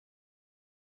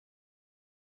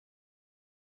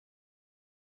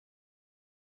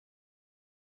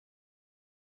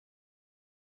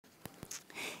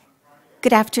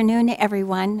Good afternoon,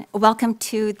 everyone. Welcome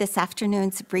to this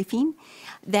afternoon's briefing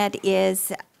that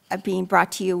is being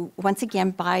brought to you once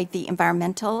again by the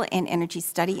Environmental and Energy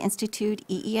Study Institute,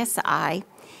 EESI,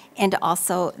 and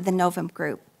also the Novim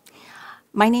Group.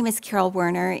 My name is Carol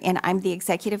Werner, and I'm the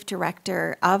Executive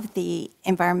Director of the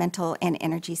Environmental and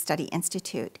Energy Study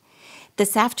Institute.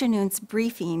 This afternoon's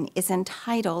briefing is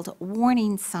entitled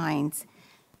Warning Signs.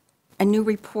 A new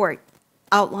report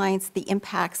outlines the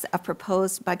impacts of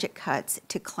proposed budget cuts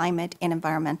to climate and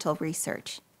environmental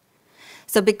research.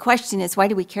 So the big question is, why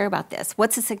do we care about this?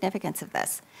 What's the significance of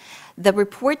this? The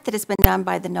report that has been done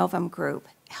by the Novim Group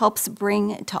helps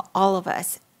bring to all of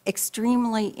us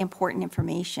extremely important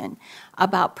information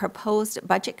about proposed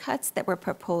budget cuts that were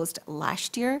proposed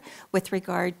last year with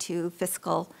regard to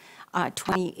fiscal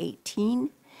 2018.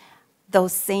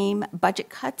 Those same budget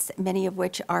cuts, many of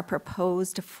which are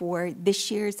proposed for this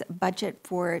year's budget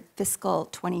for fiscal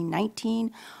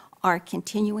 2019, are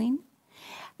continuing.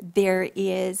 There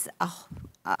is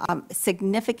a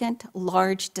significant,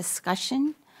 large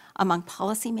discussion among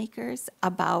policymakers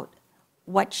about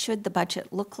what should the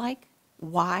budget look like,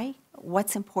 why,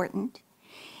 what's important.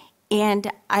 And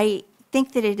I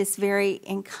think that it is very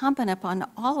incumbent upon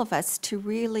all of us to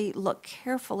really look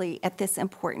carefully at this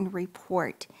important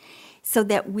report so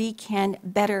that we can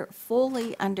better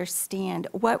fully understand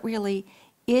what really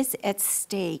is at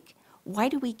stake. Why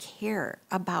do we care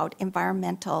about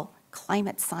environmental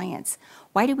climate science?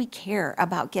 Why do we care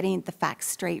about getting the facts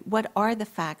straight? What are the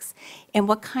facts, and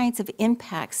what kinds of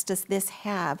impacts does this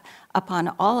have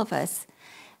upon all of us,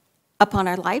 upon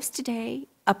our lives today,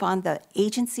 upon the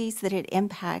agencies that it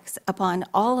impacts, upon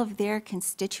all of their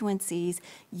constituencies,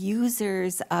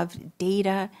 users of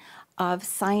data, of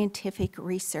scientific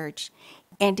research,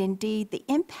 and indeed the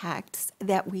impacts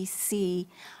that we see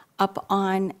up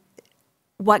on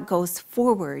what goes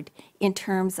forward in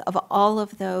terms of all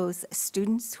of those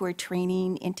students who are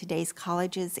training in today's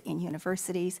colleges and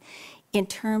universities, in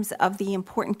terms of the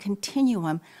important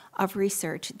continuum of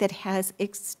research that has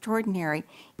extraordinary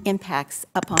impacts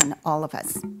upon all of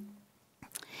us.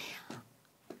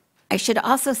 I should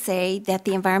also say that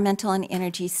the Environmental and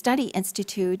Energy Study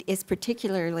Institute is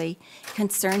particularly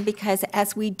concerned because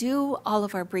as we do all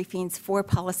of our briefings for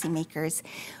policymakers,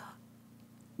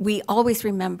 we always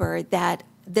remember that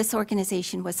this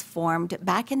organization was formed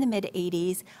back in the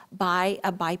mid-'80s by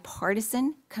a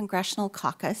bipartisan congressional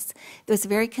caucus that was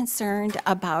very concerned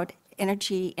about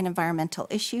energy and environmental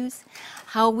issues,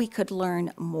 how we could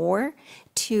learn more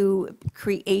to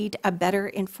create a better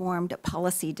informed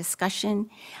policy discussion,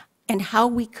 and how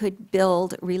we could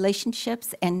build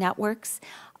relationships and networks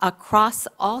across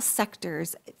all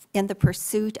sectors in the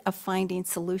pursuit of finding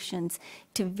solutions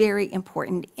to very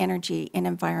important energy and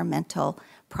environmental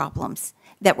problems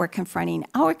that we're confronting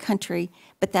our country,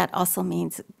 but that also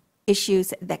means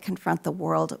issues that confront the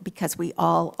world because we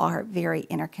all are very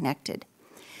interconnected.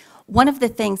 One of the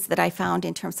things that I found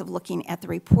in terms of looking at the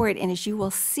report, and as you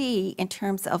will see in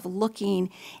terms of looking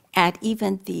at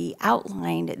even the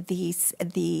outline,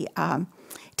 the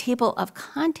table of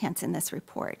contents in this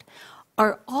report,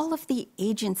 are all of the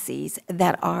agencies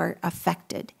that are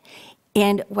affected.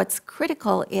 And what's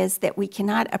critical is that we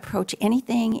cannot approach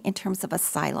anything in terms of a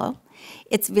silo.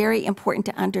 It's very important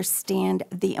to understand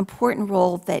the important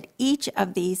role that each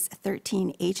of these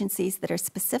 13 agencies that are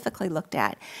specifically looked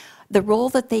at, the role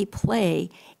that they play,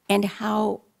 and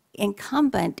how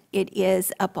incumbent it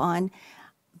is upon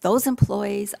those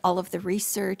employees, all of the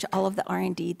research, all of the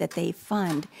R&D that they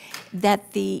fund,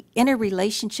 that the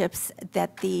interrelationships,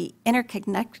 that the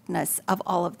interconnectedness of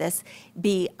all of this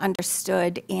be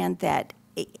understood, and that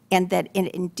it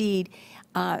indeed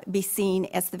be seen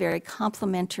as the very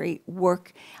complementary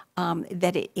work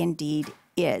that it indeed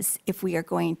is, if we are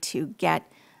going to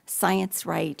get science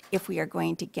right, if we are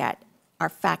going to get our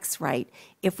facts right,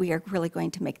 if we are really going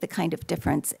to make the kind of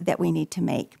difference that we need to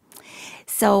make.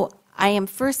 So I am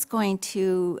first going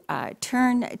to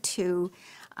turn to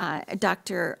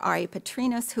Dr. Ari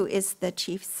Petrinos, who is the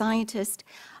Chief Scientist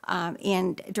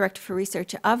and Director for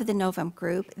Research of the Novim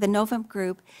Group. The Novim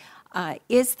Group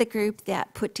is the group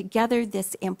that put together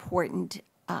this important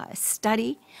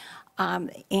study.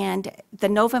 And the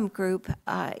Novim Group,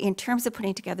 in terms of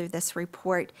putting together this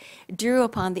report, drew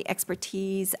upon the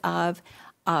expertise of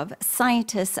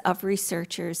scientists, of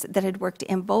researchers that had worked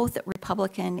in both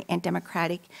Republican and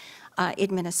Democratic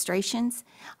administrations.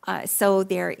 So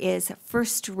there is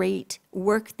first-rate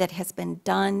work that has been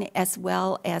done, as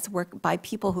well as work by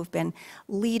people who've been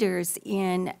leaders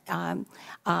in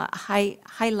high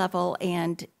level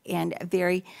and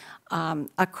very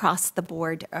across the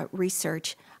board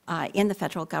research in the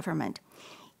federal government.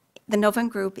 The Novim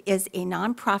Group is a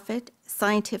nonprofit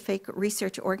scientific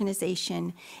research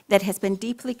organization that has been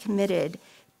deeply committed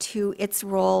to its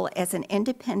role as an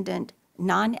independent,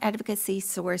 non-advocacy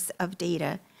source of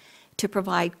data to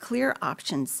provide clear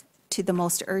options to the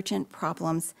most urgent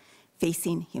problems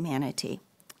facing humanity.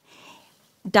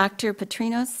 Dr.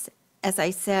 Petrinos, as I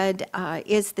said,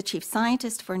 is the chief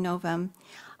scientist for Novim,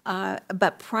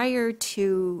 but prior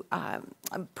to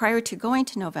going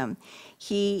to Novim,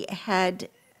 he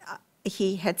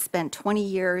had spent 20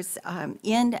 years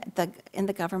in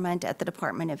the government at the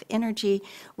Department of Energy,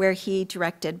 where he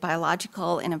directed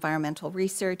biological and environmental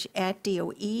research at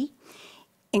DOE,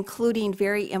 including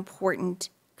very important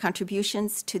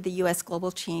contributions to the U.S.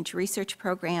 Global Change Research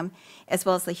Program, as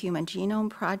well as the Human Genome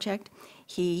Project.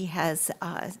 He has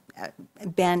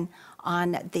been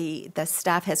on the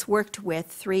staff, has worked with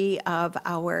 3 of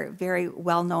our very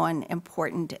well-known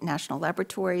important national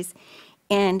laboratories.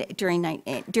 And during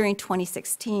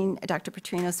 2016, Dr.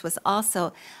 Petrinos was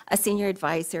also a senior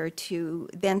advisor to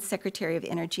then Secretary of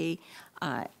Energy,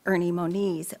 Ernie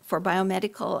Moniz, for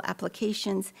biomedical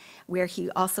applications, where he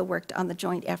also worked on the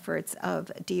joint efforts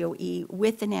of DOE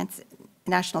with the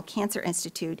National Cancer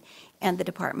Institute and the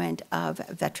Department of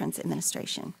Veterans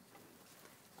Administration.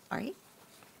 All right.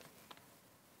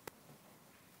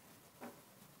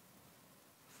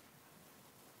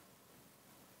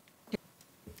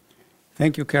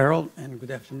 Thank you, Carol, and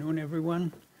good afternoon,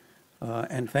 everyone.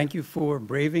 And thank you for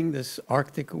braving this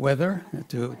Arctic weather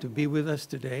to be with us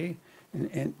today.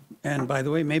 And by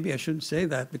the way, maybe I shouldn't say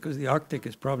that because the Arctic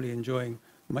is probably enjoying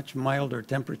much milder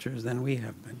temperatures than we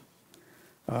have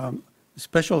been.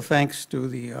 Special thanks to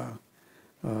the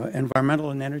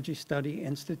Environmental and Energy Study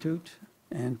Institute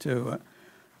and to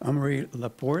Amory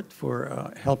Laporte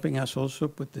for helping us also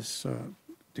put this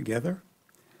together.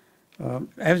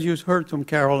 As you heard from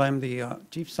Carol, I'm the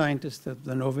chief scientist of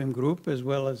the Novim Group, as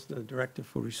well as the director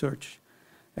for research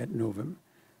at Novim.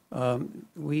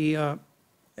 We,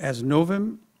 as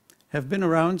Novim, have been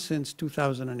around since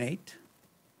 2008.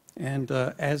 And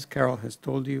as Carol has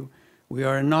told you, we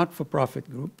are a not-for-profit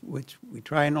group, which we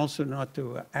try and also not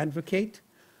to advocate,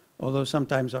 although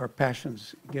sometimes our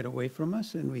passions get away from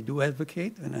us, and we do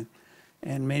advocate,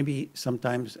 and maybe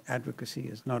sometimes advocacy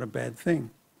is not a bad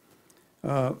thing.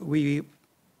 We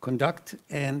conduct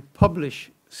and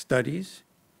publish studies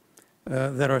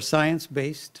that are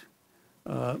science-based,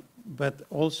 but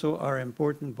also are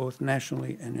important both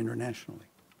nationally and internationally.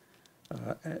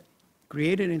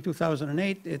 Created in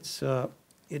 2008,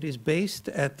 it is based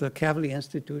at the Kavli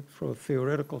Institute for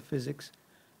Theoretical Physics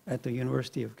at the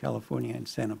University of California in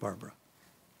Santa Barbara.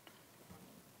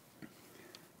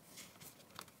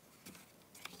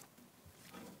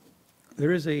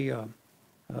 There is a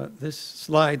this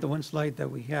slide, the one slide that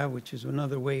we have, which is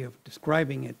another way of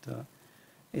describing it,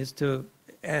 is to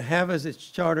have as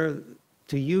its charter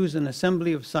to use an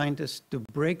assembly of scientists to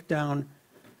break down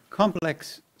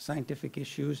complex scientific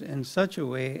issues in such a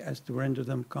way as to render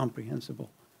them comprehensible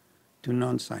to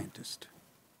non-scientists.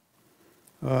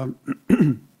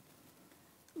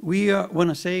 We want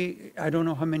to say, I don't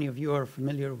know how many of you are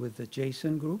familiar with the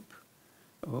JASON group,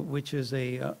 which is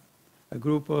a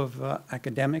group of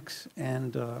academics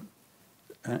and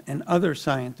other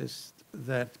scientists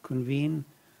that convene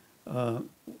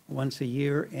once a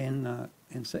year in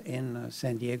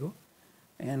San Diego,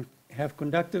 and have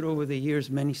conducted over the years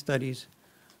many studies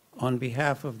on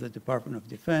behalf of the Department of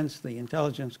Defense, the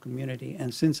intelligence community,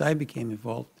 and since I became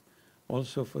involved,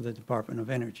 also for the Department of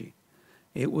Energy.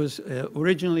 It was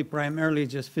originally primarily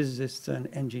just physicists and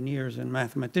engineers and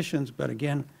mathematicians, but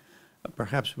again,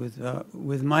 perhaps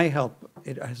with my help,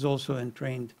 it has also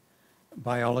entrained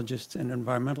biologists and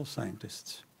environmental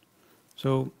scientists.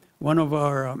 So one of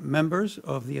our members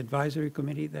of the advisory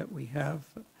committee that we have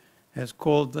has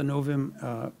called the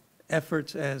Novim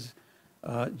efforts as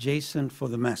JASON for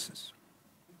the masses.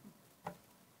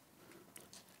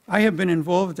 I have been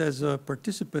involved as a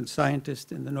participant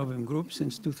scientist in the Novim Group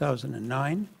since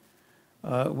 2009,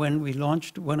 when we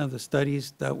launched one of the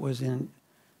studies that was in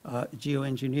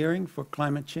geoengineering for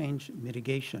climate change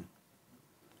mitigation.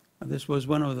 This was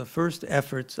one of the first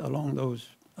efforts along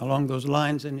those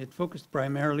lines, and it focused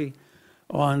primarily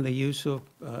on the use of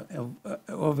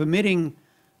emitting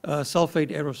sulfate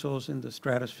aerosols in the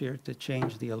stratosphere to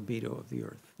change the albedo of the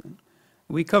Earth.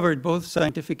 We covered both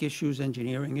scientific issues,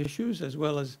 engineering issues, as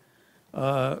well as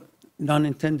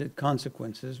non-intended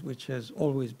consequences, which has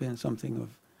always been something of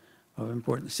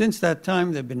importance. Since that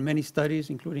time, there have been many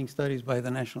studies, including studies by the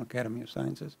National Academy of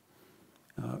Sciences.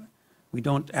 We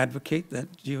don't advocate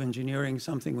that geoengineering is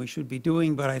something we should be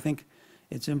doing, but I think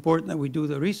it's important that we do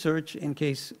the research in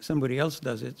case somebody else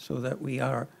does it, so that we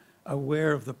are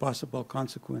aware of the possible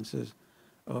consequences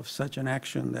of such an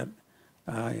action that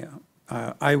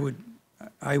I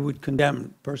would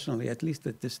condemn personally, at least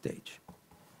at this stage.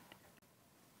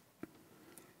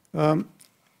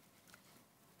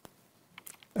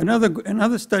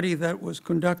 Another study that was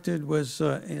conducted was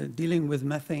dealing with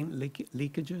methane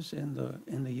leakages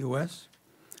in the U.S.,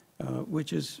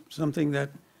 which is something that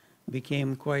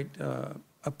became quite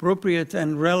appropriate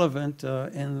and relevant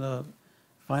in the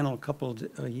final couple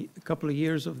of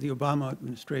years of the Obama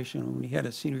administration, when we had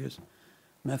a serious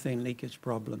methane leakage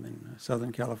problem in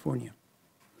Southern California.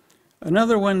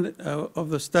 Another one of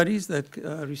the studies that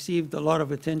received a lot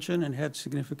of attention and had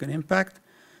significant impact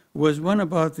was one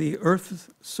about the Earth's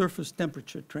surface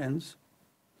temperature trends.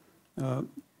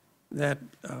 That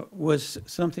was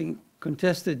something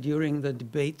contested during the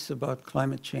debates about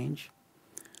climate change.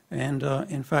 And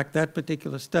in fact, that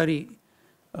particular study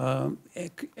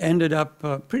ended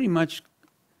up pretty much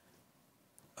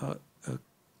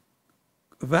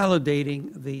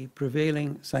validating the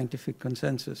prevailing scientific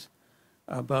consensus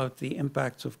about the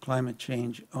impacts of climate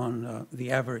change on the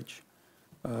average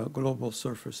global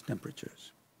surface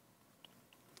temperatures.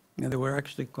 And there were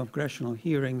actually congressional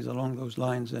hearings along those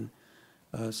lines, and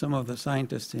some of the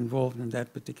scientists involved in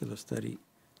that particular study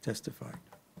testified.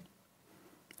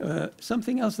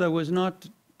 Something else that was not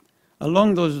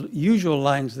along those usual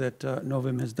lines that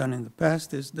Novim has done in the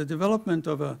past is the development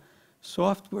of a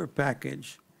software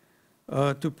package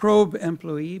to probe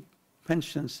employee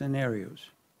pension scenarios.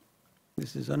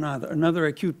 This is another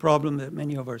acute problem that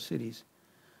many of our cities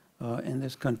in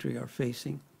this country are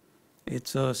facing.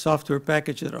 It's a software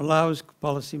package that allows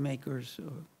policymakers,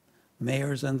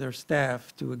 mayors and their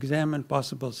staff to examine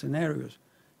possible scenarios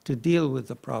to deal with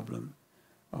the problem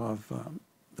of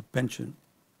the pension.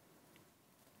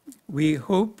 We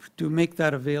hope to make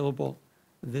that available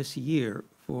this year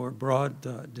for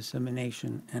broad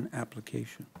dissemination and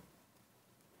application.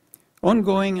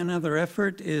 Ongoing, another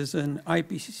effort is an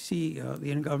IPCC,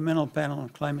 the Intergovernmental Panel on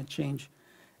Climate Change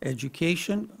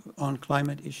Education on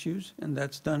climate issues, and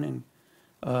that's done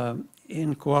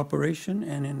in cooperation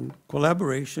and in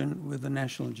collaboration with the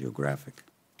National Geographic.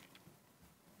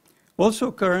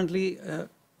 Also currently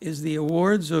is the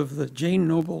awards of the Jane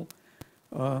Noble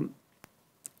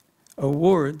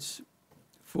Awards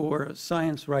for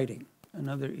science writing,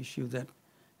 another issue that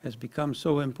has become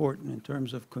so important in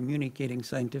terms of communicating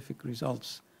scientific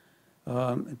results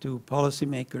to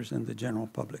policymakers and the general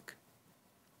public.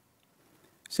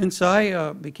 Since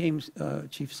I became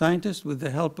chief scientist with the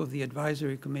help of the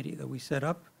advisory committee that we set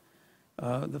up,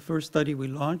 the first study we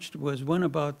launched was one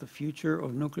about the future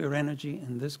of nuclear energy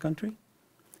in this country.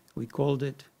 We called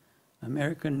it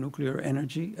American Nuclear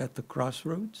Energy at the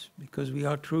Crossroads, because we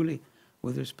are truly,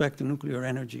 with respect to nuclear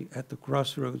energy, at the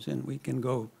crossroads, and we can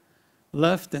go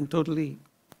left and totally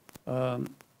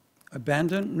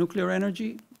abandon nuclear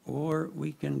energy, or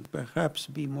we can perhaps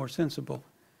be more sensible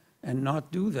and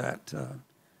not do that.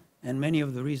 And many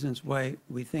of the reasons why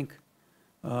we think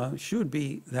should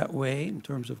be that way in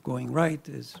terms of going right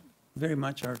is very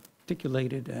much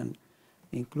articulated and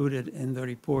included in the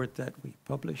report that we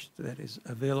published that is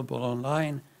available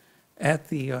online at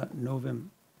the Novim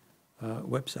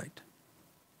website.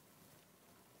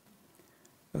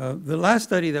 The last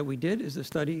study that we did is the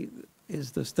study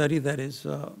that is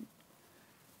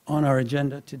on our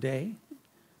agenda today,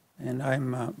 and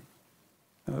I'm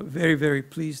very, very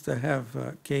pleased to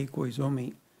have Kei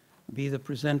Koizumi be the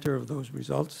presenter of those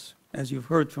results. As you've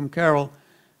heard from Carol,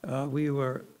 we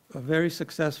were very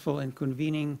successful in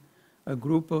convening a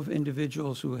group of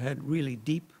individuals who had really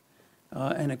deep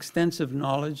and extensive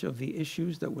knowledge of the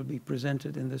issues that will be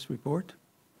presented in this report.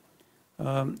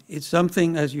 It's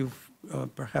something, as you've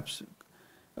perhaps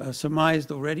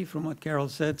surmised already from what Carol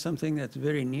said, something that's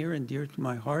very near and dear to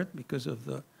my heart because of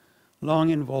the long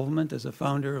involvement as a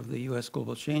founder of the U.S.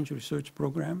 Global Change Research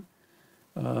Program,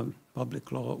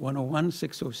 Public Law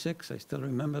 101-606, I still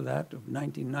remember that, of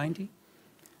 1990.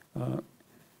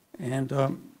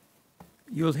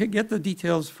 You'll get the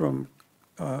details from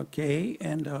Kay,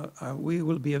 and we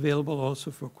will be available also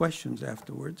for questions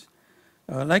afterwards.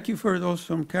 Like you've heard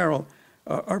also from Carol,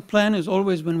 our plan is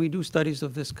always, when we do studies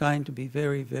of this kind, to be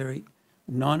very, very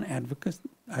non-advocacy,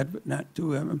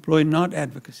 to employ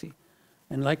not-advocacy.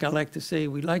 And like I like to say,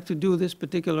 we like to do this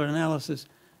particular analysis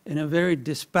in a very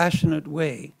dispassionate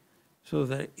way so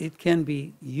that it can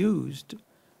be used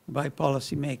by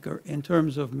policymakers in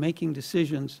terms of making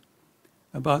decisions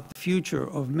about the future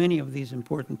of many of these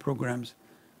important programs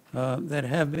that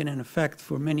have been in effect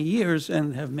for many years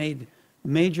and have made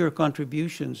major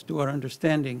contributions to our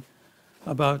understanding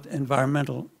about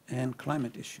environmental and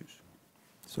climate issues.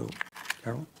 So,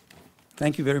 Carol?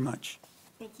 Thank you very much.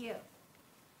 Thank you.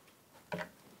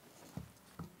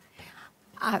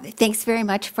 Thanks very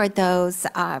much for those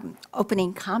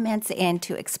opening comments and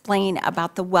to explain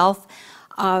about the wealth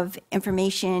of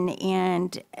information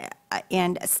and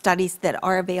studies that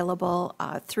are available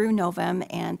through Novim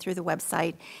and through the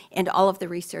website and all of the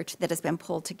research that has been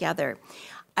pulled together.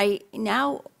 I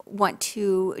now want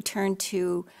to turn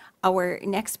to our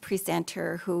next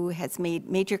presenter who has made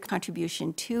major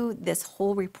contribution to this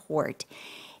whole report,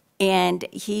 and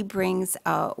he brings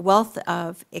a wealth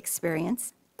of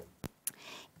experience.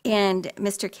 And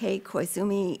Mr. Kei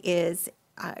Koizumi is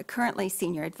currently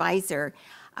Senior Advisor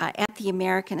at the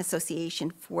American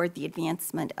Association for the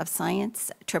Advancement of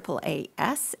Science,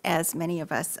 AAAS, as many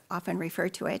of us often refer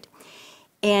to it.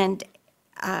 And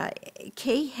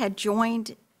Kei had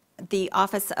joined the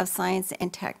Office of Science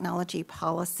and Technology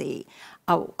Policy,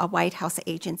 a White House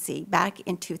agency, back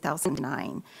in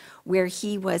 2009, where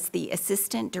he was the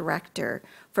Assistant Director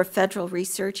for Federal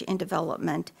Research and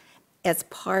Development as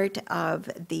part of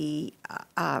the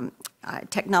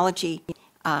Technology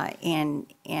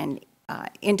and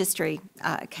Industry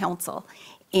Council,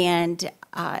 and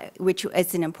which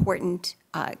is an important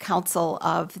council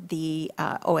of the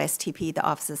OSTP, the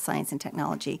Office of Science and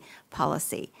Technology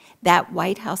Policy. That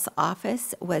White House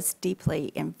office was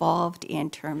deeply involved in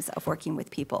terms of working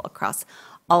with people across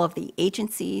all of the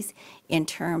agencies in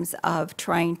terms of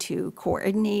trying to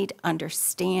coordinate,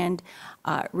 understand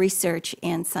research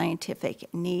and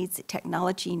scientific needs,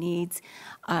 technology needs,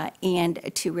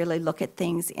 and to really look at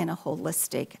things in a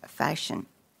holistic fashion.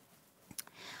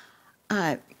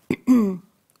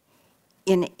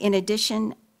 In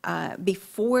addition,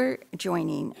 before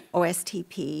joining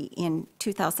OSTP in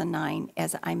 2009,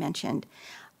 as I mentioned,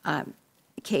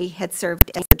 Kei had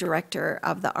served as the director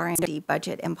of the R&D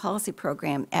Budget and Policy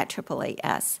Program at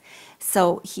AAAS.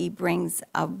 So he brings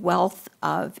a wealth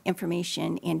of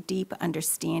information and deep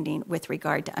understanding with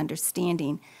regard to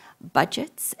understanding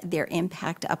budgets, their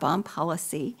impact upon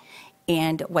policy,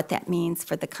 and what that means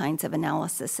for the kinds of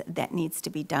analysis that needs to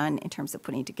be done in terms of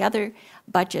putting together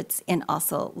budgets and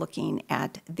also looking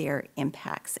at their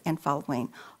impacts and following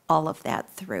all of that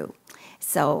through.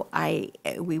 So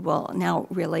we will now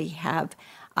really have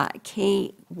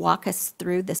Kei walk us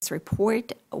through this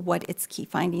report, what its key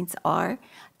findings are,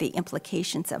 the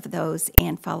implications of those,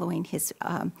 and following his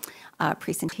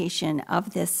presentation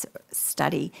of this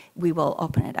study, we will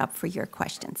open it up for your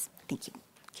questions. Thank you.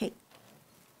 Kei.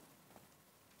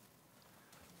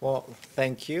 Well,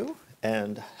 thank you,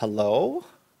 and hello.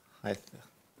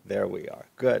 There we are.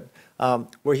 Good.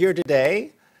 We're here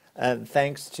today, and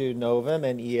thanks to Novim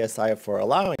and ESI for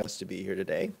allowing us to be here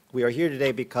today. We are here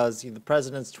today because the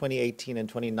President's 2018 and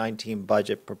 2019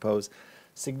 budget proposed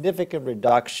significant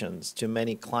reductions to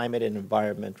many climate and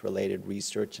environment-related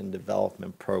research and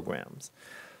development programs.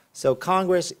 So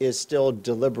Congress is still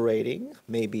deliberating,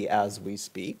 maybe as we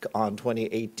speak, on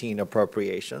 2018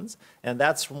 appropriations, and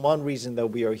that's one reason that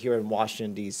we are here in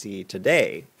Washington, D.C.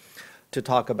 today to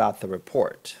talk about the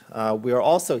report. We are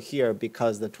also here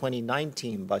because the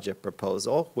 2019 budget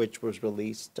proposal, which was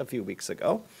released a few weeks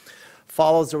ago,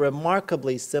 follows a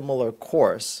remarkably similar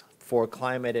course for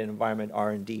climate and environment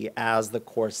R&D as the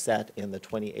course set in the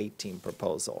 2018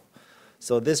 proposal.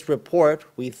 So this report,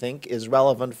 we think, is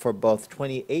relevant for both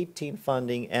 2018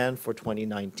 funding and for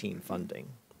 2019 funding.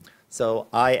 So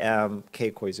I am Kei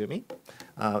Koizumi,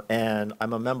 and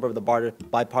I'm a member of the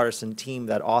bipartisan team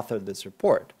that authored this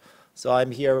report. So I'm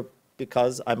here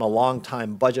because I'm a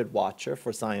longtime budget watcher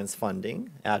for science funding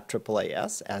at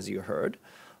AAAS, as you heard,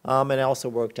 and I also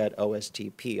worked at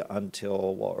OSTP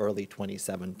until early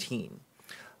 2017.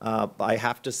 I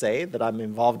have to say that I'm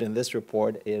involved in this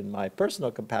report in my personal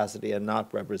capacity and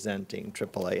not representing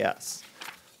AAAS.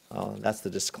 That's the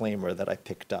disclaimer that I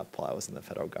picked up while I was in the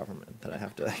federal government that I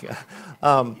have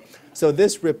to. So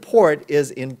this report is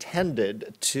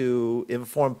intended to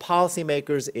inform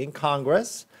policymakers in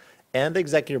Congress and the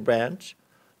executive branch,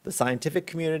 the scientific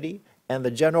community, and the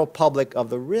general public of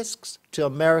the risks to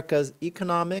America's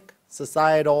economic,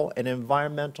 societal, and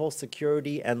environmental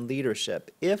security and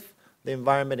leadership if the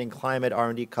environment and climate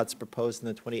R&D cuts proposed in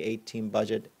the 2018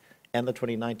 budget and the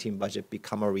 2019 budget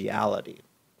become a reality.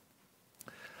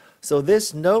 So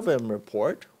this Novim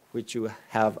report, which you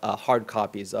have hard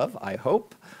copies of, I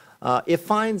hope, it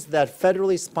finds that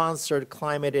federally sponsored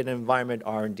climate and environment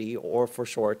R&D, or for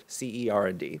short, CE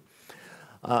R&D,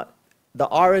 the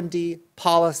R&D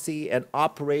policy and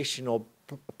operational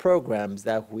programs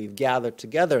that we've gathered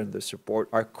together in this report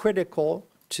are critical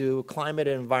to climate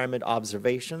and environment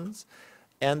observations,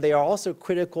 and they are also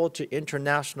critical to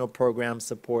international programs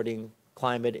supporting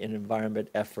climate and environment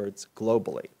efforts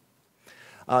globally.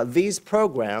 These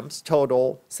programs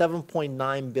total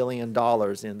 $7.9 billion in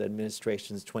the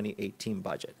administration's 2018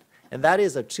 budget. And that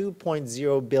is a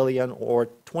 $2.0 billion or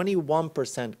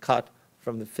 21% cut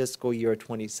from the fiscal year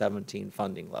 2017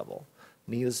 funding level.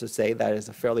 Needless to say, that is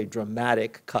a fairly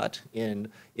dramatic cut in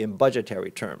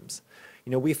budgetary terms.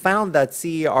 You know, we found that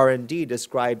CE R&D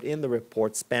described in the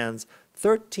report spans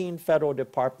 13 federal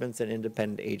departments and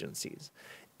independent agencies.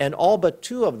 And all but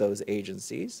 2 of those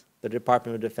agencies, the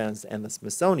Department of Defense and the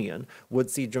Smithsonian, would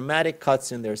see dramatic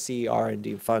cuts in their CE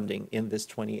R&D funding in this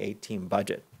 2018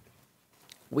 budget.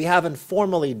 We haven't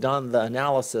formally done the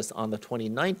analysis on the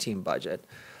 2019 budget,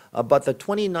 but the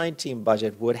 2019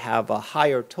 budget would have a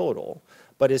higher total,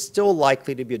 but is still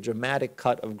likely to be a dramatic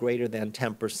cut of greater than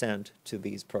 10% to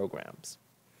these programs.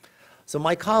 So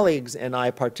my colleagues and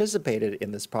I participated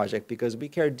in this project because we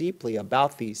care deeply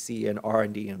about these CE and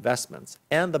R&D investments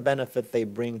and the benefit they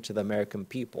bring to the American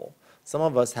people. Some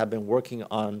of us have been working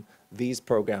on these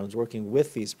programs, working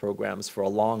with these programs for a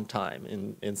long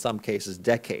time, in some cases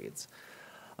decades.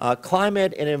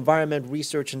 Climate and environment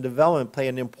research and development play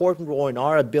an important role in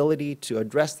our ability to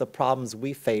address the problems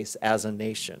we face as a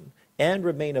nation and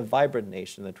remain a vibrant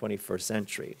nation in the 21st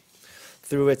century.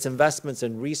 Through its investments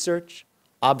in research,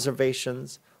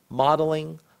 observations,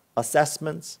 modeling,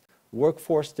 assessments,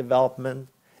 workforce development,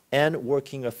 and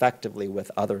working effectively with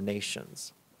other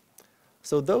nations.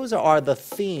 So those are the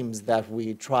themes that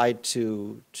we tried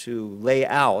to lay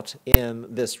out in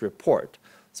this report.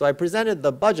 So I presented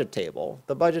the budget table.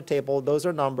 The budget table, those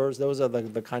are numbers. Those are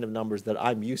the kind of numbers that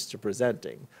I'm used to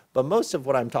presenting. But most of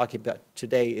what I'm talking about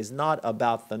today is not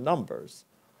about the numbers.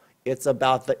 It's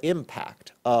about the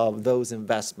impact of those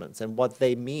investments and what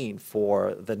they mean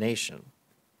for the nation.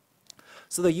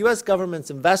 So the U.S. government's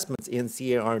investments in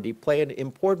CE and R&D play an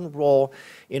important role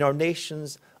in our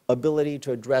nation's ability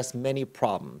to address many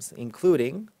problems,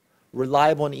 including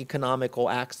reliable and economical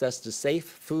access to safe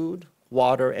food,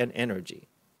 water, and energy,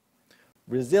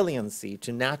 resiliency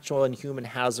to natural and human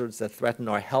hazards that threaten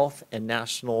our health and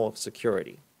national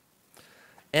security,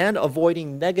 and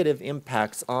avoiding negative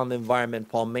impacts on the environment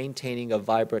while maintaining a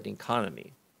vibrant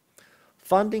economy.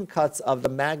 Funding cuts of the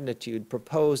magnitude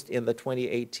proposed in the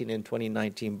 2018 and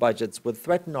 2019 budgets would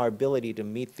threaten our ability to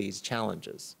meet these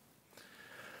challenges.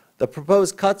 The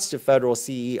proposed cuts to federal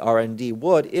CE R&D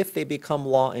would, if they become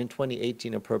law in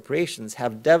 2018 appropriations,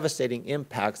 have devastating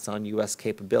impacts on U.S.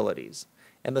 capabilities.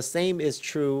 And the same is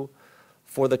true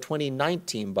for the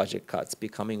 2019 budget cuts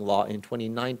becoming law in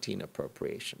 2019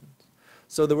 appropriations.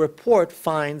 So the report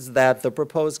finds that the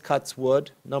proposed cuts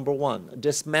would, number 1,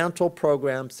 dismantle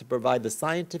programs to provide the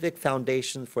scientific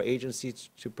foundation for agencies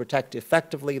to protect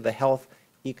effectively the health,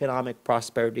 economic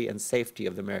prosperity, and safety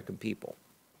of the American people.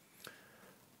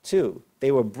 2,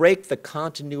 they will break the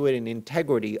continuity and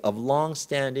integrity of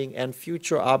long-standing and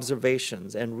future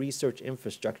observations and research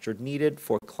infrastructure needed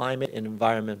for climate and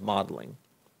environment modeling.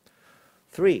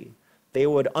 3, they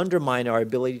would undermine our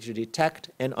ability to detect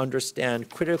and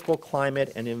understand critical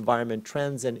climate and environment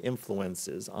trends and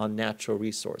influences on natural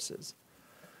resources.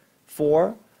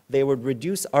 4, they would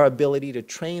reduce our ability to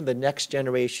train the next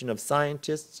generation of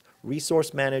scientists,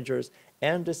 resource managers,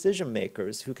 and decision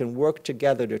makers who can work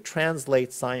together to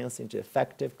translate science into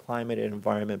effective climate and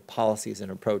environment policies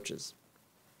and approaches.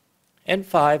 And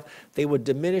 5, they would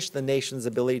diminish the nation's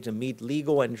ability to meet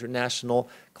legal and international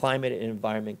climate and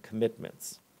environment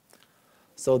commitments.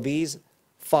 So these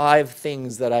 5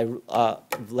 things that I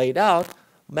laid out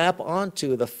map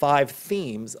onto the 5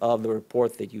 themes of the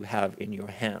report that you have in your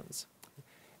hands.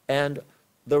 And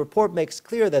the report makes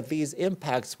clear that these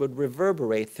impacts would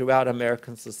reverberate throughout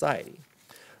American society.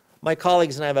 My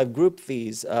colleagues and I have grouped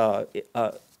these,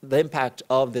 the impact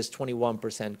of this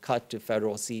 21% cut to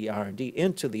federal CE R&D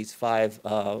into these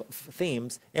 5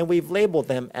 themes, and we've labeled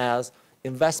them as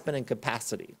investment and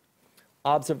capacity,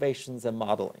 observations and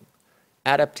modeling,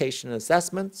 adaptation and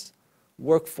assessments,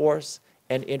 workforce,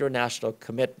 and international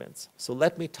commitments. So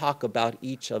let me talk about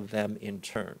each of them in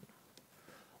turn.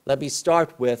 Let me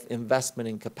start with investment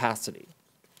and capacity.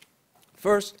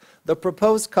 First, the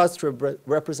proposed cuts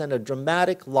represent a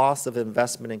dramatic loss of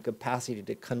investment and capacity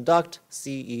to conduct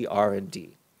CE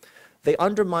R&D. They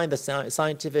undermine the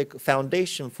scientific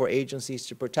foundation for agencies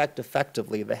to protect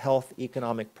effectively the health,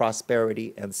 economic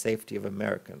prosperity, and safety of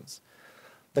Americans.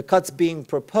 The cuts being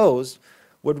proposed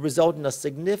would result in a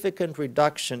significant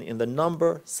reduction in the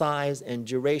number, size, and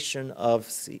duration of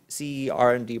CE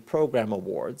R&D program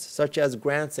awards, such as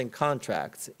grants and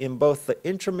contracts, in both the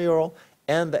intramural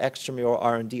and the extramural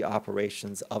R&D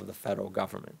operations of the federal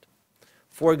government.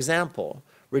 For example,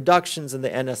 reductions in the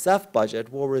NSF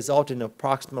budget will result in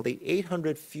approximately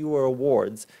 800 fewer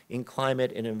awards in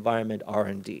climate and environment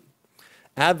R&D,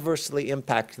 adversely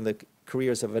impacting the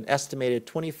careers of an estimated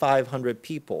 2,500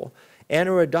 people and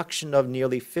a reduction of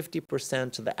nearly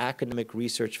 50% to the academic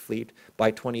research fleet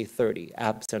by 2030,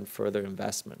 absent further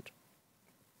investment.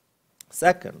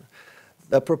 Second,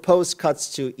 the proposed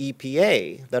cuts to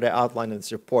EPA that I outlined in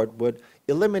this report would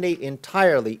eliminate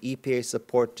entirely EPA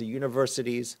support to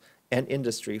universities and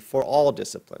industry for all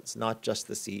disciplines, not just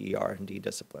the CE R&D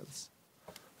disciplines.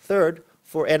 Third,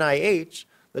 for NIH,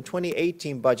 the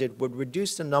 2018 budget would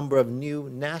reduce the number of new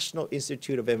National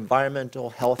Institute of Environmental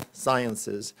Health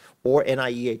Sciences, or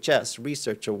NIEHS,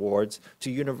 research awards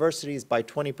to universities by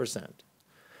 20%,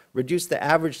 reduce the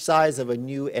average size of a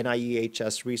new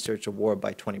NIEHS research award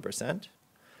by 20%,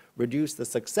 reduce the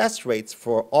success rates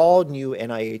for all new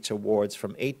NIH awards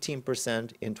from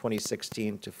 18% in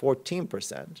 2016 to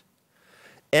 14%,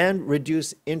 and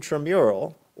reduce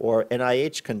intramural or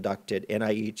NIH-conducted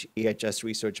NIEHS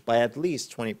research by at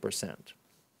least 20%.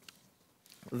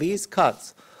 These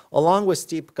cuts, along with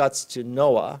steep cuts to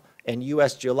NOAA and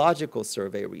U.S. Geological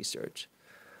Survey research,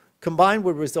 combined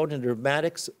would result in a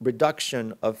dramatic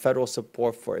reduction of federal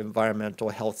support for environmental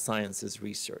health sciences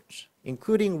research,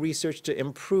 including research to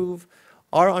improve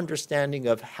our understanding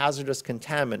of hazardous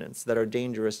contaminants that are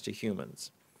dangerous to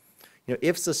humans.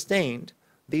 If sustained,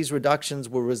 these reductions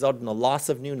will result in a loss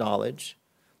of new knowledge,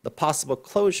 the possible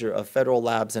closure of federal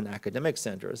labs and academic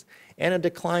centers, and a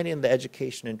decline in the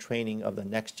education and training of the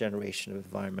next generation of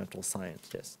environmental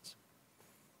scientists.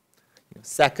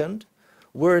 Second,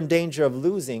 we're in danger of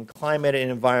losing climate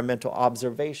and environmental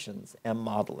observations and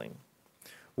modeling.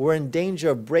 We're in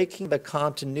danger of breaking the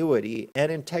continuity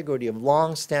and integrity of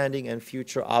long-standing and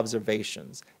future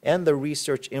observations and the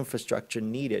research infrastructure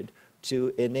needed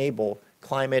to enable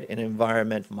climate and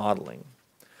environment modeling.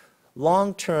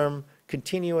 Long-term,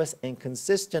 continuous, and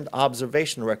consistent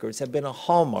observation records have been a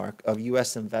hallmark of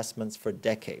U.S. investments for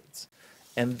decades.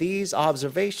 And these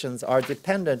observations are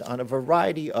dependent on a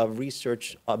variety of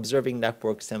research observing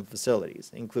networks and facilities,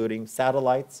 including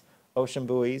satellites, ocean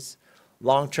buoys,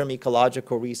 long-term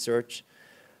ecological research,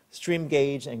 stream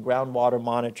gauge and groundwater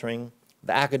monitoring,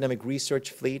 the academic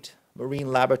research fleet,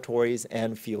 marine laboratories,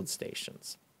 and field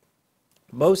stations.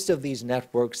 Most of these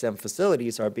networks and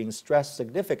facilities are being stressed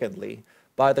significantly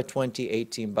by the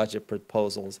 2018 budget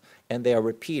proposals, and they are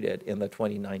repeated in the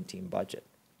 2019 budget.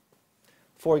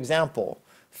 For example,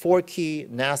 4 key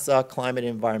NASA climate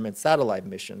environment satellite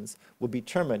missions will be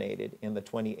terminated in the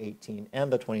 2018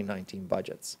 and the 2019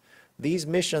 budgets. These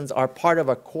missions are part of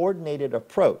a coordinated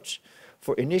approach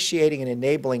for initiating and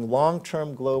enabling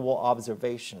long-term global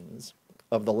observations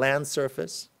of the land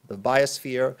surface, the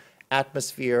biosphere,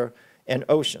 atmosphere, and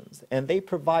oceans, and they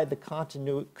provide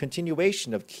the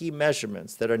continuation of key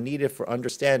measurements that are needed for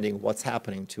understanding what's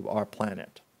happening to our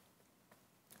planet.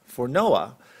 For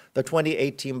NOAA, the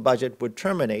 2018 budget would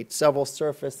terminate several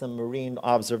surface and marine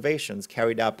observations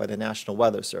carried out by the National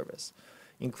Weather Service,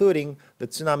 including the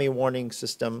tsunami warning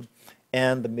system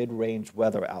and the mid-range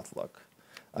weather outlook.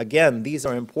 Again, these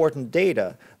are important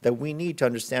data that we need to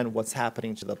understand what's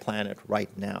happening to the planet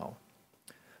right now.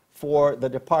 For the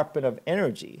Department of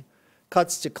Energy,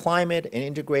 cuts to climate and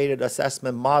integrated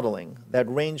assessment modeling that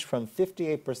range from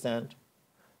 58%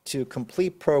 to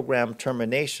complete program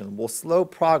termination will slow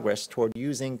progress toward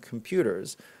using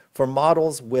computers for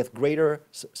models with greater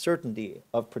certainty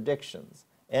of predictions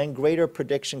and greater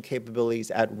prediction capabilities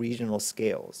at regional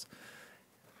scales.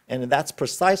 And that's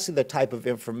precisely the type of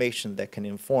information that can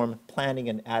inform planning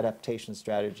and adaptation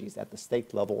strategies at the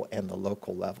state level and the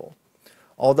local level.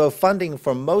 Although funding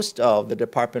for most of the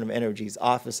Department of Energy's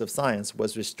Office of Science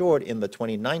was restored in the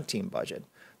 2019 budget,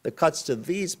 the cuts to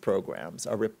these programs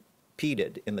are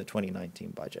repeated in the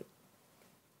 2019 budget.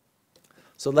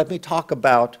 So let me talk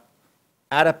about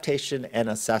adaptation and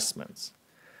assessments.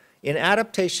 In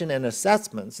adaptation and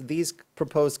assessments, these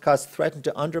proposed cuts threaten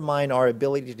to undermine our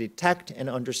ability to detect and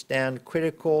understand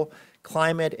critical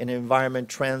climate and environment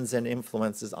trends and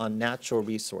influences on natural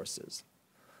resources.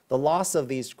 The loss of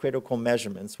these critical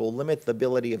measurements will limit the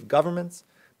ability of governments,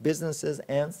 businesses,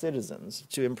 and citizens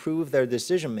to improve their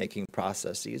decision-making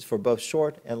processes for both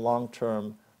short and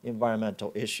long-term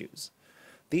environmental issues.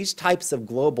 These types of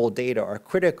global data are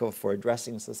critical for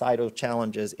addressing societal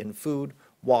challenges in food,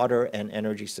 water, and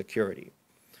energy security.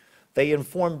 They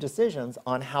inform decisions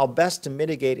on how best to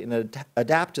mitigate and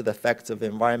adapt to the effects of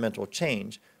environmental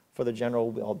change for the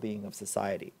general well-being of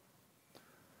society.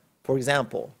 For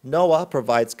example, NOAA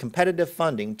provides competitive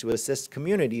funding to assist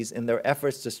communities in their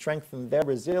efforts to strengthen their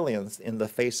resilience in the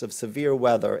face of severe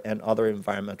weather and other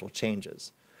environmental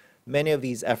changes. Many of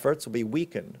these efforts will be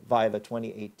weakened via the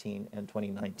 2018 and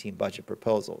 2019 budget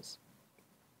proposals.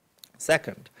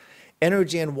 Second,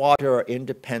 energy and water are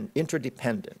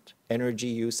interdependent. Energy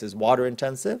use is water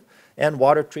intensive, and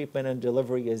water treatment and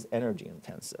delivery is energy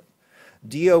intensive.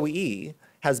 DOE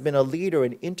has been a leader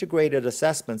in integrated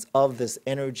assessments of this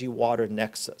energy-water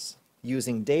nexus,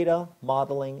 using data,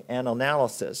 modeling, and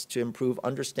analysis to improve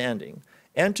understanding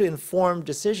and to inform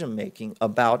decision-making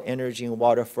about energy and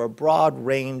water for a broad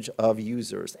range of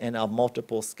users and on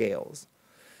multiple scales.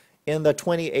 In the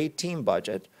 2018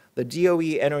 budget, the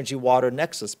DOE Energy Water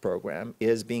Nexus program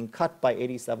is being cut by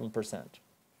 87%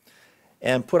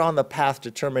 and put on the path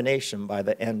to termination by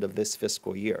the end of this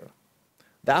fiscal year.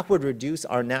 That would reduce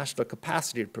our national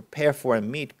capacity to prepare for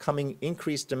and meet coming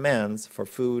increased demands for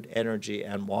food, energy,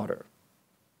 and water.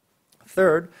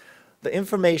 Third, the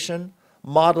information,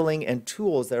 modeling, and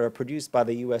tools that are produced by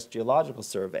the U.S. Geological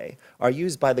Survey are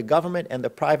used by the government and the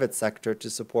private sector to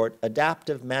support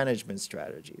adaptive management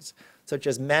strategies, such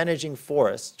as managing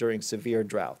forests during severe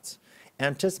droughts,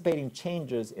 anticipating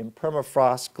changes in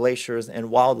permafrost, glaciers, and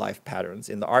wildlife patterns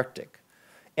in the Arctic,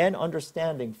 and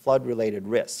understanding flood-related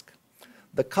risk.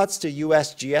 The cuts to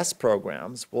USGS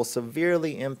programs will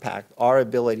severely impact our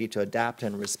ability to adapt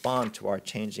and respond to our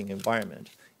changing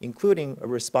environment, including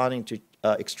responding to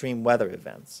extreme weather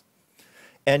events.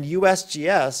 And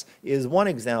USGS is one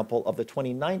example of the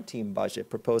 2019 budget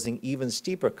proposing even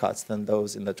steeper cuts than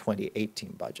those in the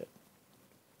 2018 budget.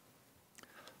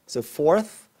 So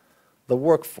fourth, the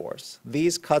workforce.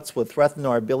 These cuts would threaten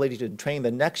our ability to train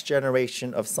the next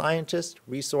generation of scientists,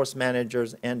 resource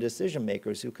managers, and decision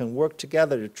makers who can work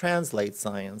together to translate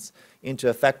science into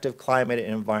effective climate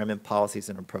and environment policies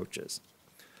and approaches.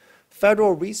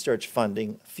 Federal research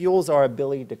funding fuels our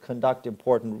ability to conduct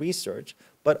important research,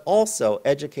 but also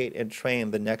educate and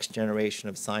train the next generation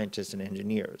of scientists and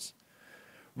engineers.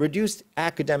 Reduced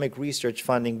academic research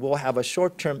funding will have a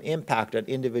short-term impact on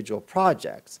individual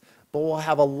projects, but will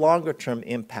have a longer-term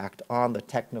impact on the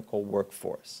technical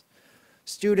workforce.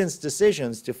 Students'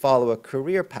 decisions to follow a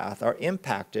career path are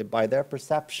impacted by their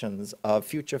perceptions of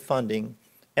future funding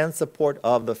and support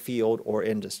of the field or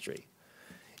industry.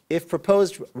 If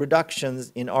proposed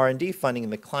reductions in R&D funding in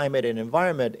the climate and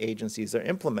environment agencies are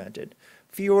implemented,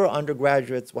 fewer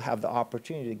undergraduates will have the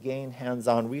opportunity to gain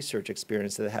hands-on research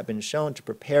experience that have been shown to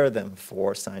prepare them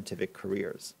for scientific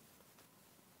careers.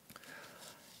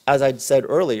 As I said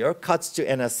earlier, cuts to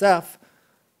NSF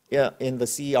in the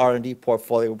CE R&D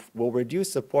portfolio will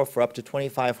reduce support for up to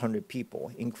 2,500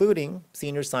 people, including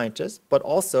senior scientists, but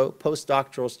also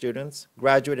postdoctoral students,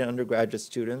 graduate and undergraduate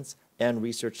students, and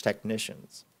research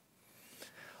technicians.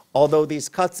 Although these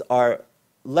cuts are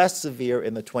less severe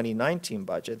in the 2019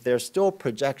 budget, there are still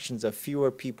projections of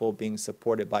fewer people being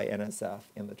supported by NSF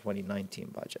in the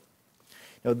 2019 budget.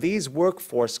 Now, these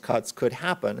workforce cuts could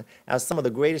happen as some of the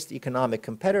greatest economic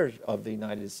competitors of the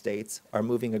United States are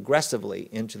moving aggressively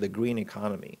into the green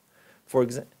economy,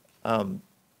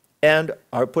 and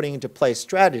are putting into place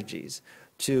strategies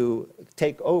to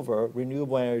take over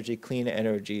renewable energy, clean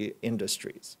energy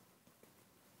industries.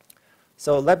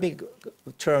 So let me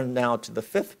turn now to the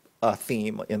fifth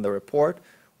theme in the report,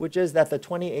 which is that the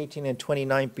 2018 and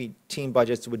 2019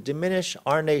 budgets would diminish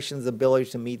our nation's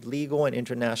ability to meet legal and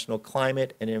international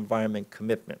climate and environment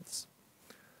commitments.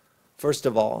 First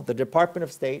of all, the Department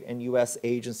of State and U.S.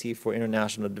 Agency for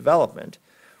International Development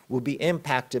will be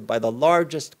impacted by the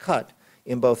largest cut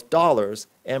in both dollars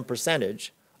and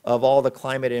percentage of all the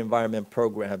climate and environment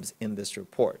programs in this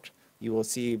report. You will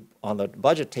see on the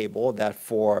budget table that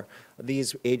for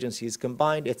these agencies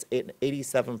combined, it's an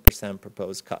 87%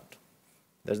 proposed cut.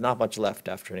 There's not much left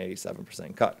after an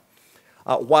 87% cut.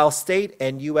 While state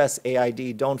and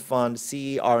USAID don't fund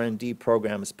CE R&D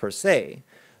programs per se,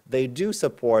 they do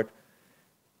support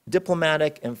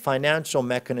diplomatic and financial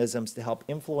mechanisms to help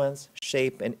influence,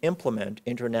 shape, and implement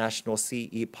international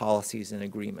CE policies and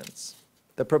agreements.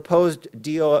 The proposed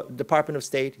Department of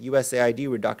State, USAID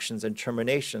reductions and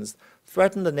terminations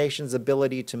threaten the nation's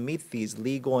ability to meet these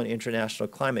legal and international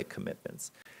climate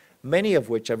commitments, many of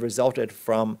which have resulted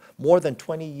from more than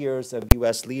 20 years of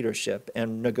U.S. leadership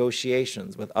and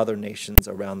negotiations with other nations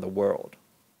around the world.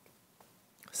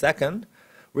 Second,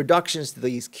 reductions to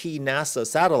these key NASA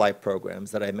satellite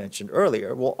programs that I mentioned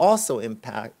earlier will also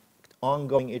impact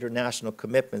ongoing international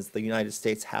commitments the United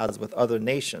States has with other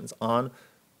nations on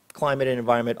climate and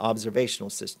environment observational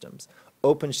systems,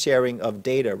 open sharing of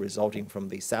data resulting from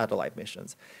these satellite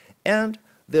missions, and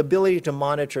the ability to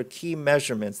monitor key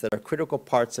measurements that are critical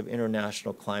parts of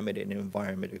international climate and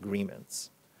environment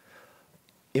agreements.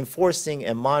 Enforcing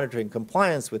and monitoring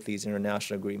compliance with these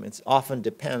international agreements often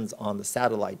depends on the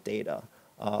satellite data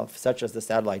such as the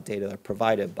satellite data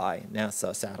provided by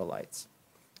NASA satellites.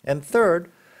 And third,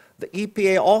 the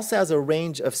EPA also has a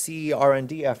range of CE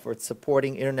R&D efforts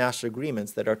supporting international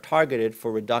agreements that are targeted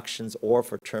for reductions or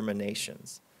for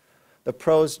terminations. The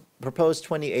proposed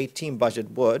 2018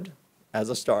 budget would, as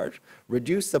a start,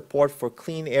 reduce support for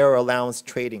clean air allowance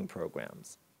trading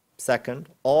programs. Second,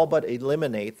 all but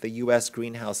eliminate the U.S.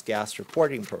 greenhouse gas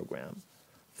reporting program.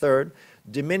 Third,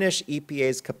 diminish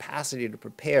EPA's capacity to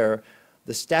prepare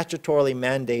the statutorily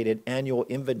mandated annual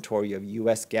inventory of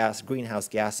U.S. greenhouse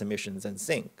gas emissions and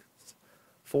sinks.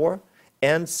 Four,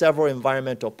 end several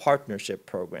environmental partnership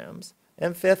programs.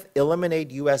 And fifth,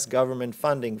 eliminate U.S. government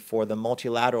funding for the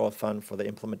Multilateral Fund for the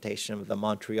Implementation of the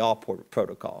Montreal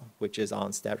Protocol, which is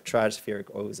on stratospheric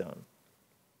ozone.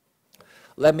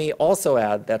 Let me also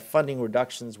add that funding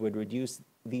reductions would reduce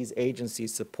these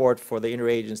agencies' support for the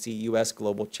interagency U.S.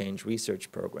 Global Change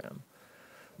Research Program.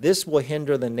 This will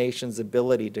hinder the nation's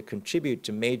ability to contribute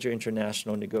to major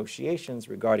international negotiations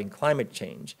regarding climate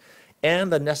change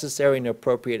and the necessary and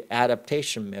appropriate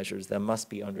adaptation measures that must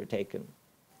be undertaken.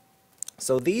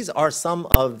 So these are some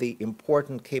of the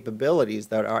important capabilities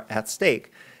that are at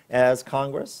stake as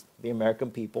Congress, the American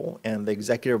people, and the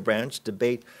executive branch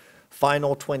debate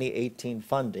final 2018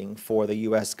 funding for the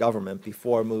U.S. government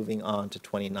before moving on to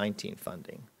 2019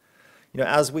 funding. You know,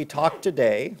 as we talk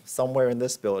today, somewhere in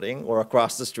this building or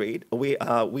across the street, we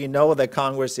know that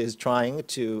Congress is trying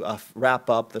to wrap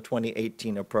up the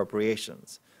 2018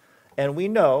 appropriations. And we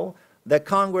know that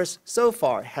Congress so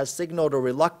far has signaled a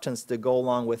reluctance to go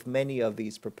along with many of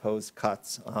these proposed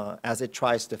cuts as it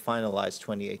tries to finalize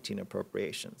 2018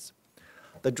 appropriations.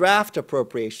 The draft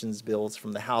appropriations bills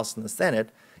from the House and the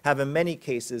Senate have in many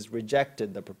cases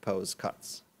rejected the proposed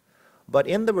cuts. But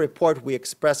in the report, we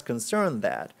express concern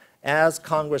that as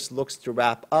Congress looks to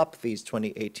wrap up these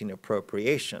 2018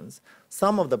 appropriations,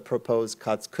 some of the proposed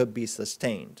cuts could be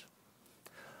sustained.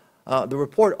 The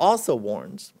report also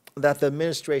warns that the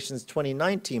administration's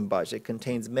 2019 budget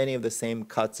contains many of the same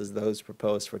cuts as those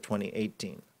proposed for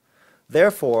 2018.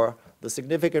 Therefore, the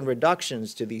significant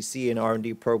reductions to these CE and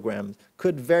R&D programs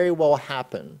could very well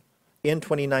happen in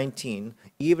 2019,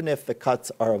 even if the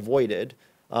cuts are avoided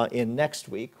in next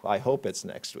week, I hope it's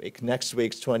next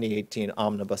week's 2018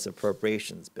 Omnibus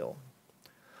Appropriations Bill.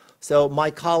 So my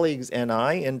colleagues and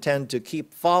I intend to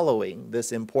keep following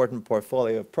this important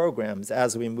portfolio of programs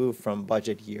as we move from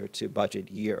budget year to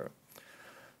budget year.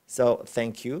 So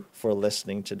thank you for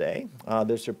listening today.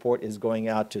 This report is going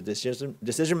out to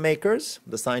decision makers,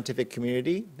 the scientific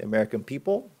community, the American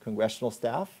people, congressional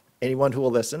staff, anyone who will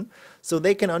listen, so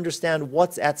they can understand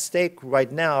what's at stake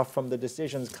right now from the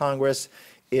decisions Congress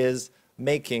is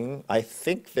making, I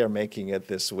think they're making it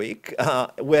this week,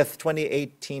 with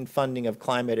 2018 funding of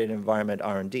climate and environment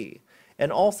R&D,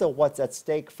 and also what's at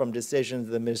stake from decisions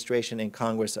the administration and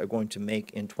Congress are going to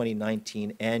make in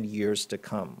 2019 and years to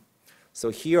come. So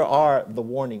here are the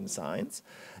warning signs.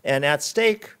 And at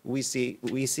stake, we see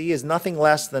is nothing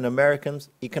less than Americans'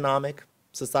 economic,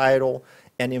 societal,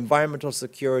 and environmental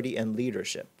security and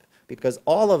leadership, because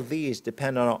all of these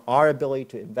depend on our ability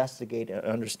to investigate and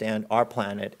understand our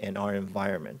planet and our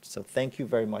environment. So thank you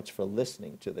very much for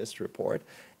listening to this report,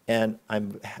 and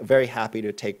I'm very happy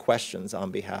to take questions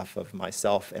on behalf of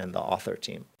myself and the author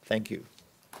team. Thank you.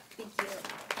 Thank you.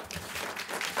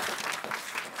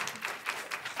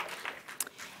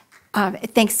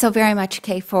 Thanks so very much,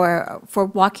 Kay, for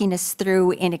walking us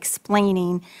through and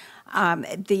explaining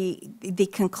the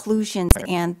conclusions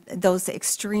and those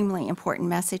extremely important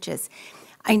messages.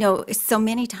 I know so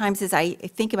many times as I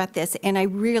think about this, and I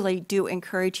really do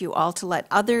encourage you all to let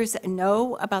others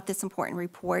know about this important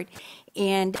report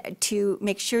and to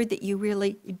make sure that you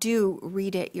really do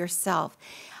read it yourself.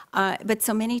 But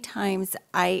so many times,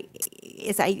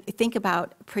 as I think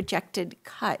about projected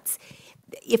cuts,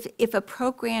 if a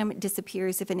program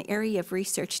disappears, if an area of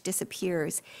research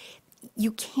disappears,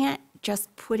 you can't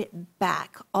just put it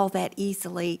back all that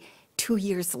easily 2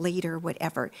 years later,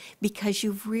 whatever, because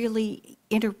you've really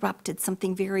interrupted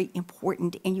something very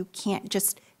important and you can't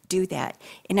just do that.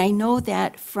 And I know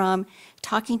that from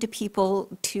talking to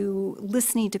people to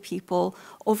listening to people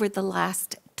over the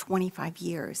last 25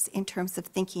 years in terms of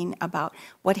thinking about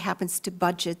what happens to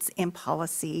budgets and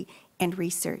policy and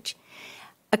research.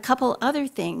 A couple other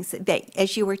things that,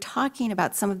 as you were talking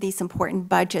about some of these important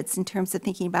budgets in terms of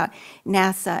thinking about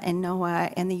NASA and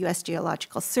NOAA and the U.S.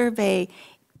 Geological Survey,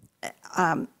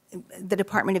 the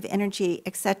Department of Energy,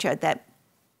 et cetera,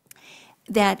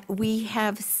 that we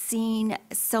have seen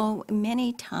so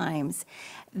many times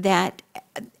that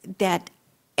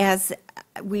as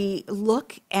we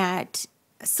look at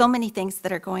so many things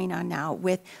that are going on now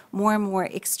with more and more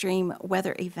extreme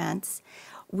weather events.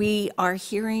 We are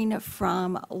hearing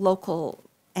from local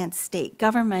and state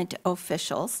government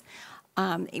officials.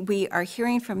 We are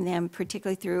hearing from them,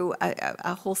 particularly through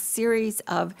a whole series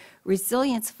of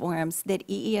resilience forums that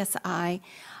EESI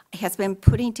has been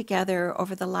putting together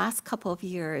over the last couple of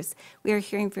years. We are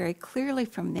hearing very clearly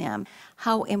from them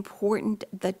how important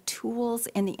the tools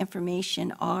and the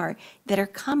information are that are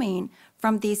coming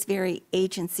from these very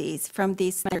agencies, from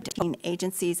these 13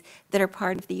 agencies that are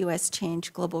part of the U.S.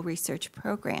 Change Global Research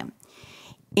Program.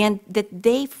 And that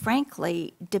they,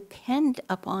 frankly, depend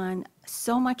upon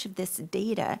so much of this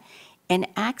data and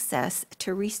access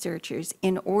to researchers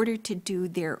in order to do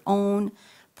their own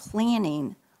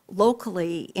planning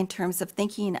locally in terms of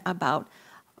thinking about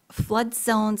flood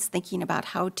zones, thinking about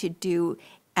how to do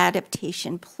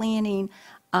adaptation planning,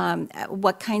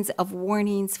 what kinds of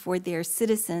warnings for their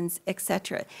citizens, et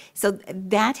cetera. So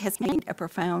that has made a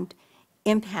profound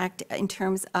impact in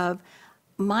terms of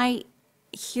my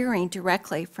hearing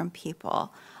directly from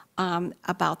people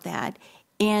about that.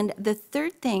 And the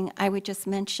third thing I would just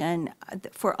mention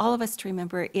for all of us to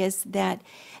remember is that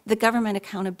the Government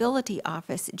Accountability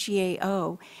Office,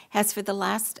 GAO, has for the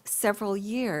last several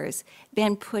years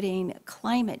been putting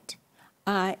climate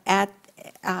at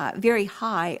very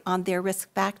high on their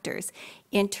risk factors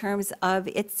in terms of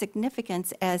its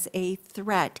significance as a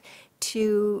threat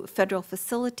to federal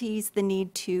facilities, the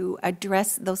need to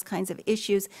address those kinds of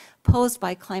issues posed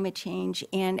by climate change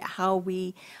and how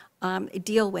we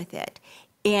deal with it.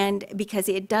 And because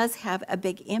it does have a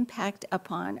big impact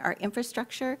upon our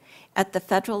infrastructure at the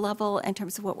federal level in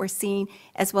terms of what we're seeing,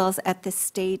 as well as at the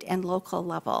state and local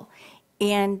level.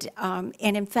 And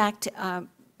in fact,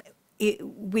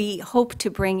 we hope to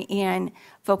bring in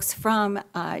folks from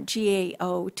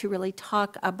GAO to really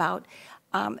talk about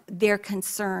their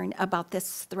concern about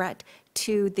this threat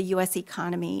to the U.S.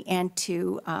 economy and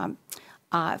to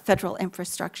federal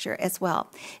infrastructure as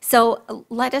well. So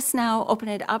let us now open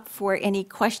it up for any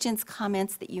questions,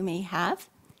 comments that you may have.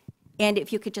 And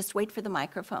if you could just wait for the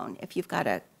microphone if you've got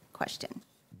a question.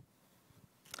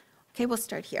 Okay, we'll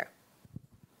start here.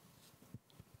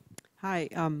 Hi,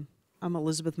 I'm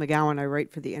Elizabeth McGowan. I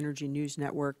write for the Energy News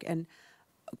Network, and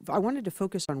I wanted to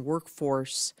focus on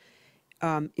workforce.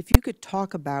 If you could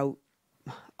talk about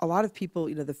a lot of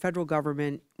people, the federal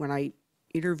government, when I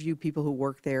interview people who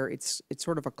work there, it's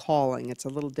sort of a calling. It's a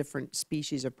little different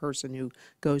species of person who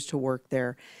goes to work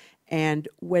there. And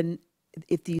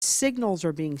if these signals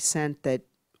are being sent that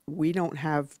we don't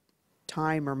have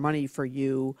time or money for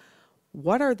you,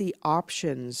 what are the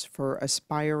options for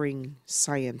aspiring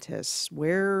scientists?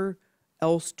 Where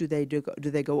else do they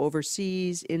go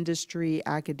overseas, industry,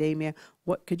 academia?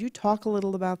 Could you talk a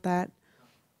little about that?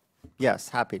 Yes,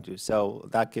 happy to. So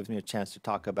that gives me a chance to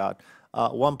talk about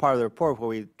one part of the report where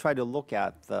we try to look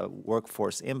at the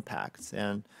workforce impacts.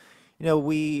 And,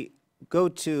 we go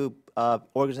to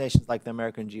organizations like the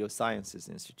American Geosciences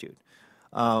Institute,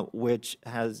 which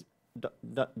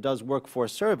does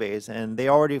workforce surveys, and they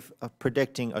already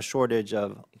predicting a shortage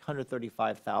of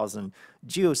 135,000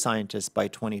 geoscientists by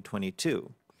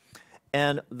 2022.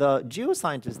 And the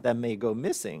geoscientists that may go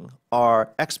missing are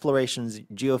explorations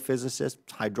geophysicists,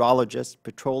 hydrologists,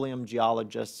 petroleum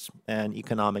geologists, and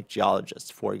economic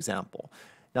geologists, for example.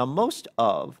 Now, most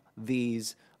of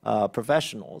these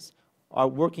professionals are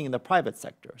working in the private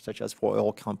sector, such as for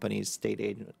oil companies,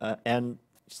 and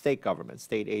state governments,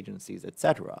 state agencies, et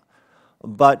cetera.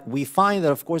 But we find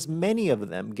that, of course, many of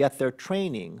them get their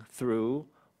training through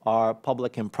our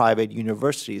public and private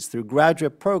universities, through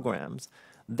graduate programs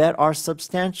that are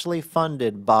substantially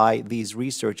funded by these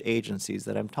research agencies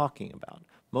that I'm talking about.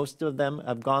 Most of them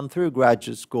have gone through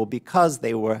graduate school because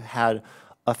they had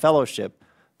a fellowship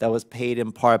that was paid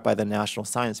in part by the National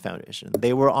Science Foundation.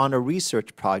 They were on a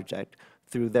research project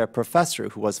through their professor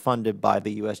who was funded by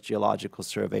the U.S. Geological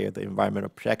Survey or the Environmental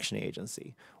Protection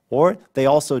Agency. Or they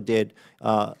also did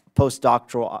postdocs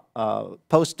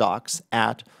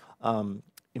at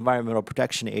Environmental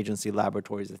Protection Agency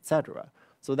laboratories, et cetera.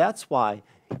 So that's why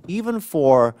even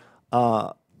for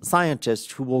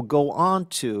scientists who will go on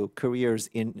to careers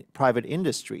in private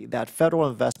industry, that federal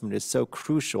investment is so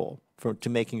crucial to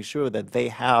making sure that they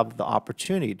have the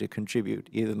opportunity to contribute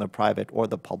either in the private or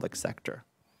the public sector.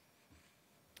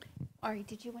 Ari,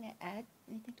 did you want to add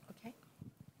anything? Okay.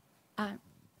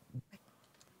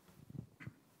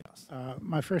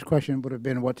 My first question would have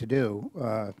been what to do.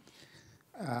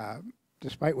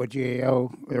 Despite what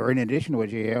GAO, or in addition to what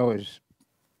GAO is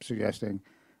suggesting,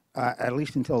 at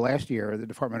least until last year, the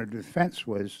Department of Defense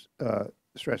was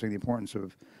stressing the importance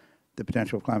of the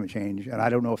potential of climate change, and I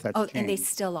don't know if that's Oh, changed. and they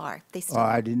still are. They still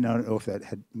I didn't know if that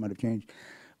might have changed.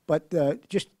 But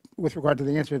just with regard to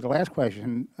the answer to the last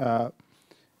question,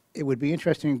 it would be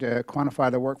interesting to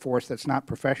quantify the workforce that's not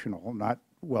professional, not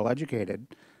well-educated.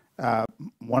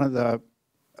 One of the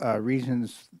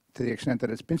reasons, to the extent that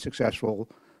it's been successful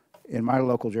in my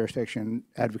local jurisdiction,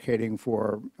 advocating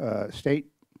for state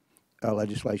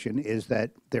legislation, is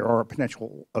that there are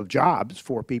potential of jobs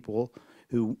for people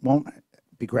who won't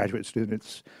be graduate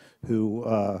students who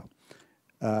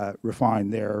refine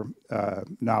their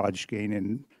knowledge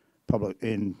gain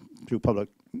through public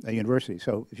universities.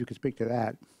 So if you could speak to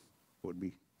that, it would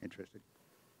be interesting.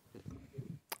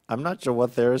 I'm not sure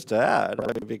what there is to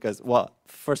add, because, well,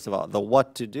 first of all, the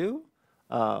what to do,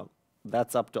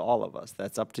 that's up to all of us.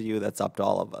 That's up to you, that's up to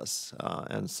all of us.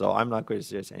 And so I'm not going to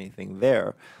suggest anything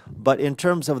there. But in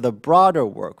terms of the broader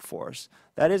workforce,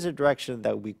 that is a direction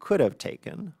that we could have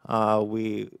taken.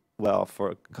 Well,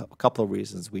 for a couple of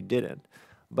reasons we didn't.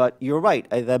 But you're right,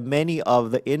 that many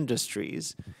of the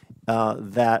industries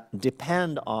that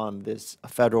depend on this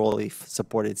federally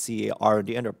supported CE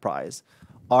R&D enterprise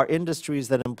are industries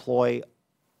that employ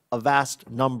a vast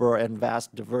number and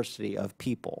vast diversity of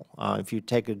people. If you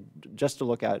take just to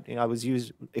look at, I was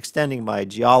extending my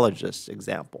geologist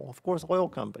example. Of course, oil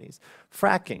companies,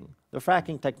 fracking, the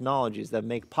fracking technologies that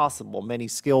make possible many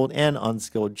skilled and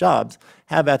unskilled jobs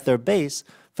have at their base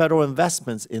federal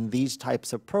investments in these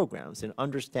types of programs, in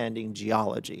understanding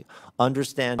geology,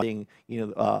 understanding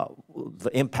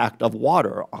the impact of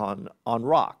water on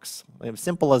rocks.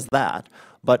 Simple as that.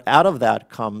 But out of that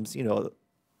comes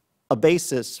a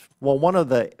basis, well, one of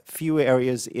the few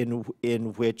areas in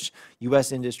which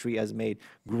U.S. industry has made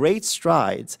great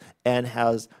strides and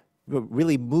has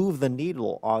really moved the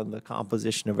needle on the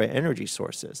composition of our energy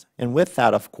sources. And with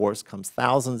that, of course, comes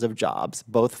thousands of jobs,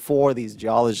 both for these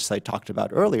geologists I talked about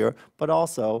earlier, but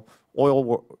also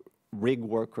oil rig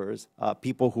workers,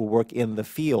 people who work in the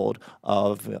field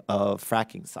of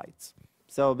fracking sites.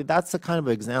 So that's the kind of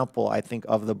example, I think,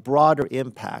 of the broader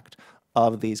impact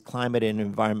of these climate and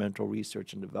environmental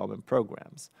research and development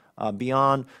programs,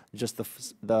 beyond just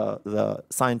the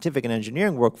scientific and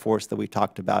engineering workforce that we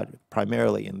talked about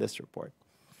primarily in this report.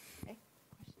 Okay.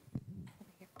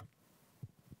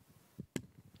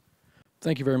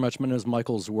 Thank you very much. My name is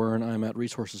Michael Zwern. I'm at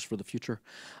Resources for the Future.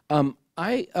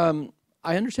 I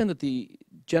understand that the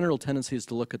general tendency is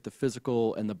to look at the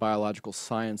physical and the biological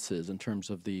sciences in terms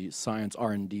of the science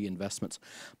R&D investments.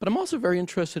 But I'm also very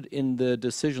interested in the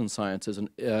decision sciences and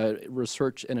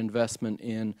research and investment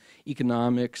in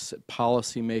economics,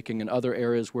 policy making, and other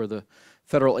areas where the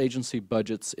federal agency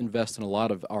budgets invest in a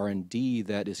lot of R&D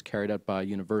that is carried out by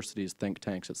universities, think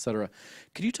tanks, et cetera.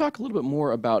 Could you talk a little bit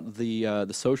more about the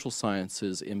social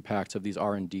sciences impacts of these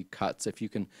R&D cuts, if you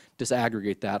can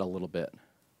disaggregate that a little bit?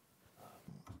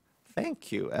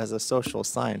 Thank you. As a social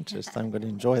scientist, I'm going to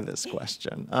enjoy this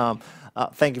question.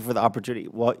 Thank you for the opportunity.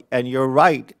 Well, and you're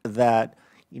right that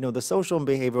the social and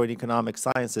behavioral and economic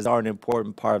sciences are an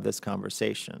important part of this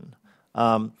conversation.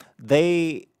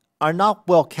 They are not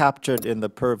well captured in the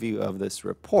purview of this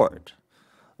report,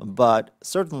 but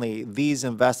certainly these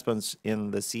investments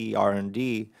in the CE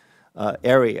R&D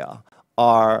area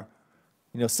are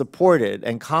supported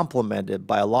and complemented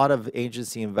by a lot of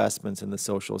agency investments in the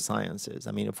social sciences.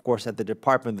 I mean, of course, at the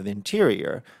Department of the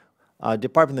Interior,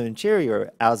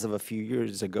 as of a few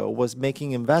years ago, was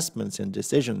making investments in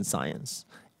decision science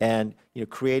and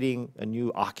creating a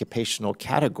new occupational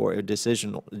category of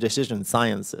decision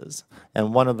sciences.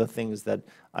 And one of the things that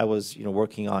I was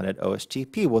working on at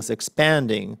OSTP was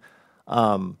expanding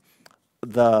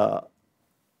the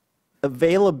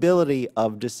availability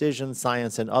of decision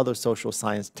science and other social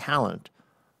science talent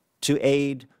to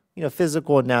aid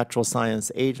physical and natural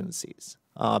science agencies,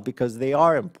 because they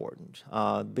are important,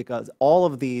 because all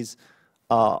of these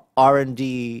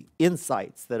R&D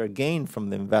insights that are gained from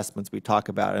the investments we talk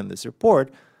about in this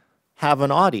report have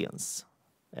an audience.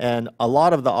 And a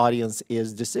lot of the audience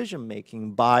is decision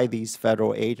making by these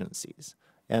federal agencies.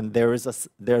 And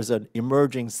there's an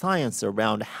emerging science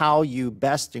around how you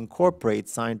best incorporate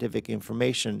scientific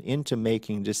information into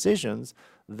making decisions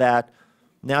that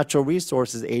natural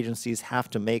resources agencies have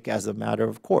to make as a matter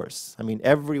of course. I mean,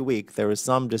 every week there is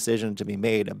some decision to be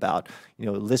made about,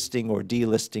 listing or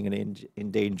delisting an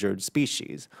endangered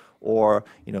species, or,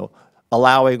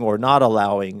 allowing or not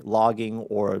allowing logging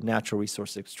or natural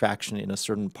resource extraction in a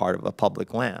certain part of a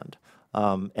public land.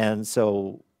 And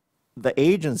so the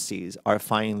agencies are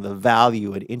finding the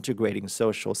value in integrating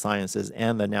social sciences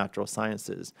and the natural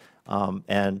sciences.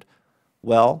 And,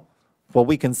 well, what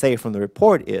we can say from the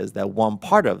report is that one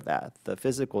part of that, the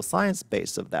physical science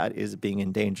base of that, is being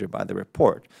endangered by the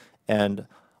report. And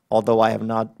although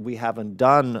we haven't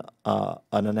done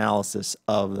an analysis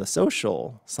of the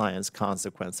social science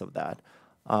consequence of that,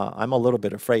 I'm a little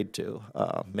bit afraid to.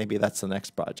 Maybe that's the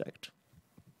next project.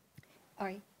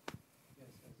 Ari?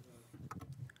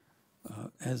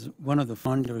 As one of the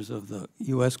funders of the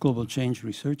U.S. Global Change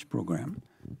Research Program,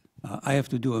 I have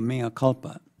to do a mea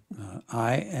culpa.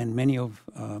 I and many of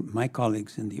my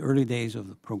colleagues in the early days of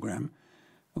the program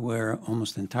were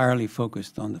almost entirely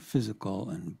focused on the physical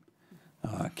and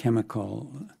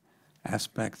chemical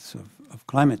aspects of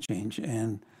climate change.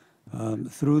 And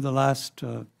through the last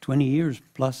 20 years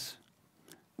plus,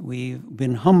 we've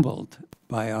been humbled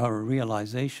by our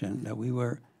realization that we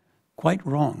were quite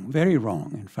wrong, very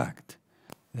wrong, in fact,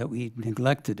 that we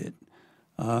neglected it.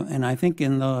 And I think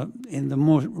in the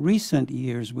more recent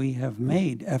years, we have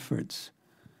made efforts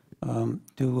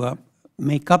to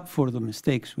make up for the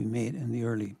mistakes we made in the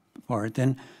early part.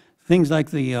 And things like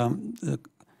the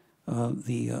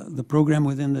program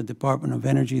within the Department of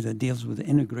Energy that deals with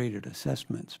integrated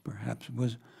assessments, perhaps,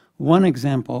 was one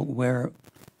example where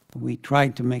we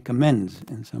tried to make amends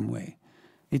in some way.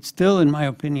 It's still, in my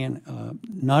opinion,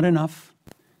 not enough.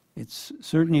 It's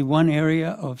certainly one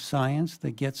area of science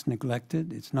that gets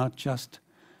neglected. It's not just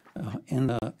in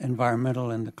the environmental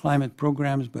and the climate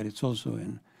programs, but it's also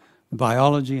in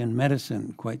biology and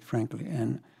medicine, quite frankly.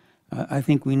 And I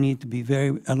think we need to be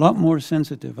a lot more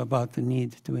sensitive about the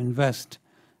need to invest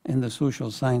in the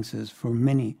social sciences for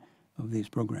many of these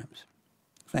programs.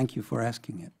 Thank you for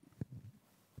asking it.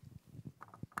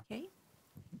 Okay.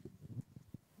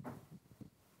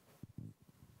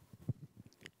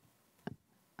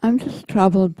 I'm just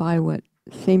troubled by what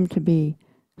seem to be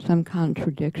some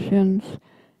contradictions.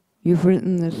 You've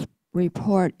written this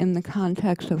report in the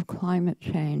context of climate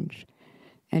change,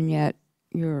 and yet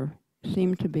you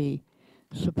seem to be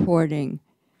supporting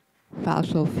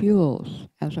fossil fuels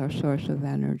as our source of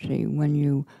energy when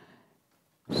you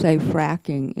say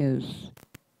fracking is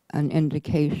an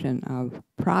indication of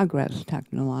progress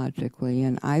technologically,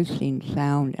 and I've seen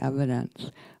sound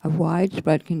evidence of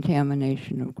widespread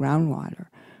contamination of groundwater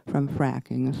from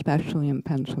fracking, especially in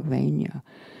Pennsylvania.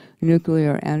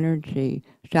 Nuclear energy,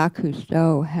 Jacques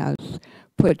Cousteau has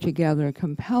put together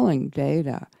compelling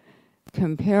data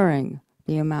comparing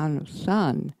the amount of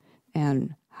sun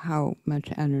and how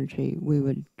much energy we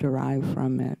would derive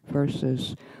from it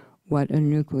versus what a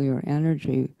nuclear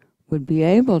energy would be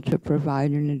able to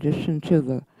provide, in addition to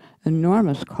the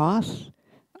enormous costs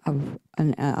of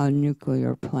a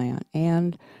nuclear plant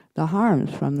and the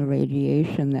harms from the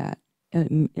radiation that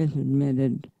is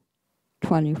emitted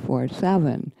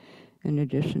 24/7, in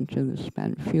addition to the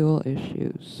spent fuel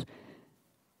issues.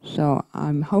 So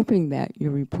I'm hoping that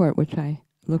your report, which I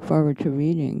look forward to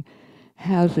reading,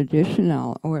 has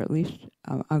additional, or at least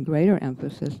a greater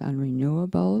emphasis on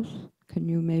renewables. Can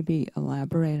you maybe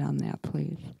elaborate on that,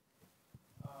 please?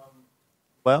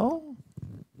 Well,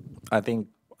 I think,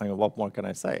 what more can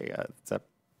I say? Except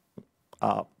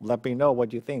let me know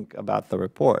what you think about the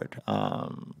report.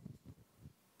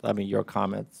 Your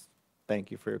comments. Thank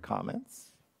you for your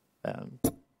comments. And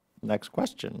next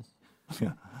question.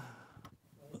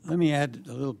 Let me add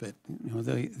a little bit.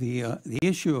 The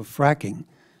issue of fracking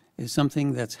is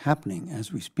something that's happening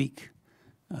as we speak.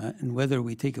 And whether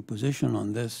we take a position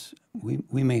on this,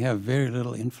 we may have very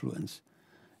little influence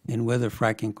in whether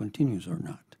fracking continues or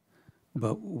not.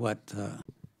 But what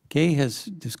Kay has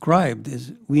described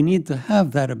is we need to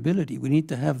have that ability. We need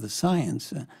to have the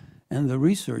science and the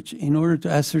research in order to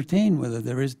ascertain whether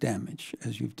there is damage,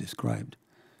 as you've described.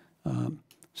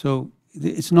 So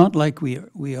it's not like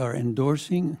we are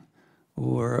endorsing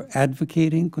or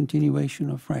advocating continuation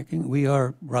of fracking. We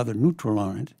are rather neutral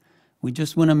on it. We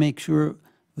just want to make sure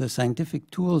the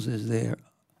scientific tools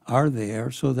are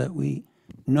there so that we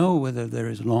know whether there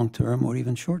is long-term or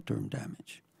even short-term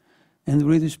damage. And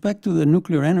with respect to the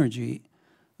nuclear energy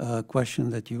question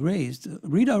that you raised,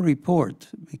 read our report,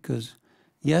 because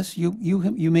yes,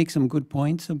 you make some good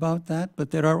points about that,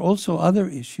 but there are also other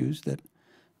issues that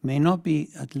may not be,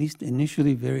 at least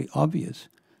initially, very obvious,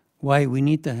 why we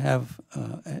need to have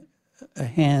a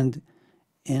hand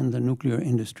in the nuclear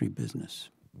industry business.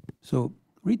 So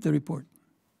read the report.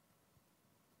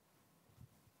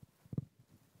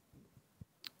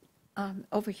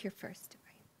 Over here first.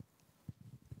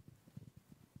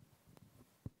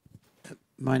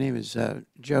 My name is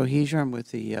Joe Heiser. I'm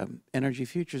with the Energy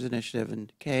Futures Initiative.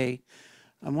 And Kay,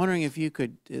 I'm wondering if you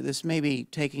could, this may be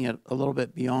taking it a little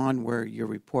bit beyond where your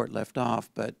report left off,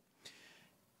 but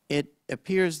it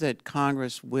appears that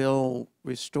Congress will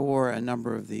restore a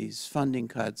number of these funding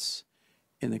cuts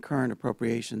in the current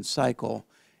appropriations cycle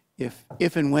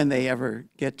if and when they ever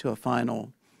get to a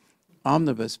final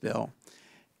omnibus bill.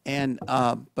 And,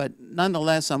 but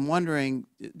nonetheless, I'm wondering,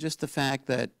 just the fact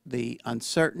that the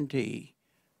uncertainty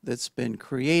that's been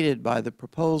created by the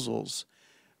proposals,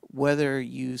 whether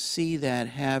you see that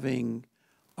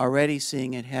already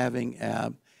seeing it having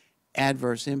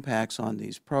adverse impacts on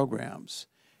these programs.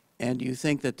 And do you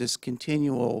think that this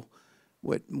continual,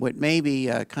 what may be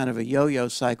a kind of a yo-yo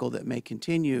cycle that may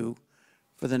continue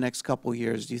for the next couple of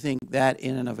years, do you think that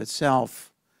in and of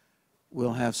itself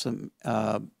will have some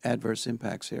adverse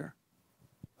impacts here?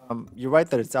 You're right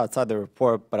that it's outside the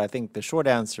report, but I think the short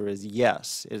answer is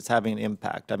yes, it's having an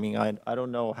impact. I mean, I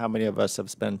don't know how many of us have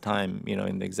spent time,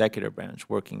 in the executive branch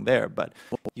working there, but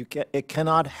it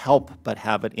cannot help but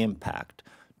have an impact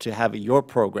to have your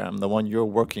program, the one you're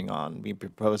working on, be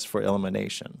proposed for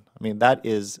elimination. I mean, that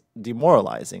is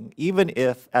demoralizing, even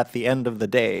if at the end of the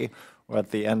day or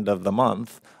at the end of the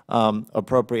month,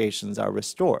 appropriations are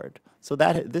restored. So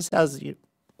this has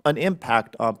an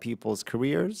impact on people's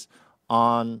careers,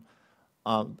 on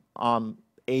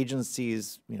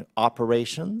agencies'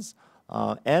 operations,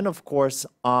 and of course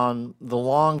on the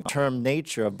long-term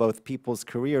nature of both people's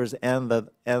careers and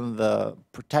the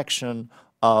protection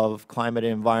of climate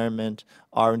and environment,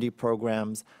 R&D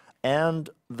programs,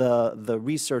 and the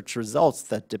research results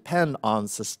that depend on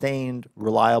sustained,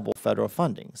 reliable federal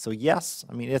funding. So yes,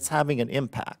 I mean, it's having an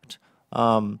impact.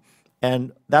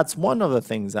 And that's one of the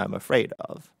things I'm afraid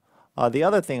of. The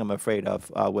other thing I'm afraid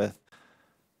of with,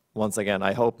 once again,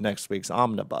 I hope next week's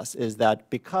omnibus, is that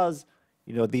because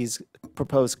these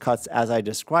proposed cuts, as I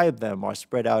described them, are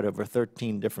spread out over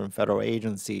 13 different federal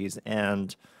agencies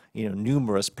and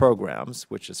numerous programs,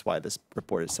 which is why this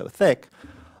report is so thick,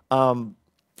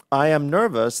 I am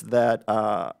nervous that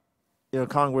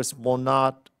Congress will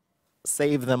not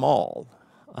save them all,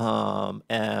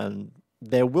 and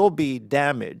there will be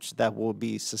damage that will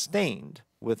be sustained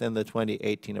within the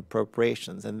 2018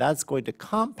 appropriations, and that's going to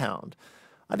compound,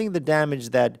 I think, the damage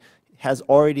that has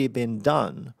already been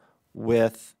done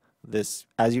with this,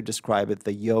 as you describe it,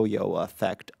 the yo-yo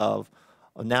effect of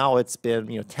now it's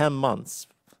been 10 months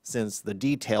since the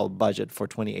detailed budget for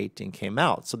 2018 came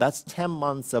out. So that's 10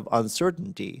 months of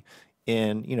uncertainty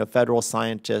in federal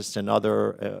scientists and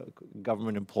other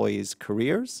government employees'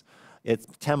 careers. It's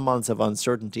 10 months of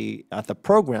uncertainty at the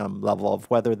program level of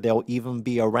whether they'll even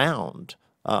be around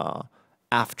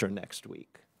after next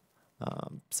week.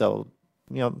 So,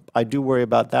 I do worry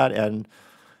about that, and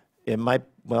it might,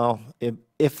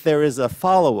 if there is a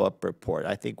follow-up report,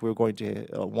 I think we're going to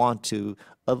want to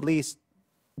at least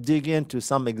dig into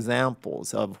some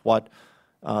examples of what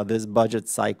this budget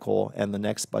cycle and the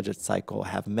next budget cycle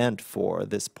have meant for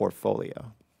this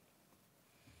portfolio.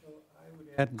 So I would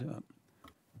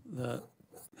add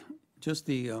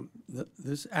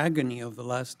this agony of the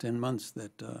last 10 months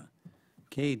that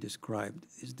Kay described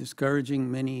is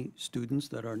discouraging many students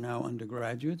that are now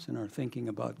undergraduates and are thinking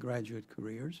about graduate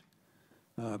careers,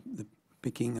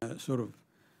 picking sort of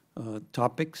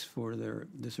topics for their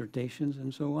dissertations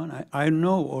and so on. I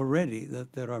know already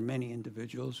that there are many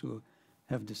individuals who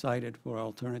have decided for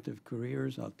alternative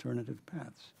careers, alternative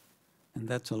paths, and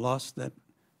that's a loss that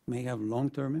may have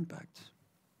long-term impacts.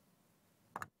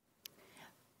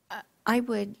 I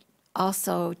would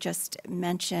also just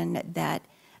mention that,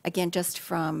 again, just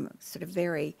from sort of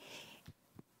very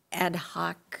ad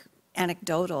hoc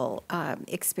anecdotal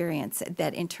experience,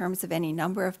 that in terms of any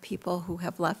number of people who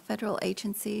have left federal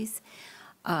agencies,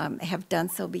 have done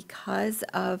so because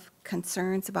of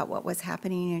concerns about what was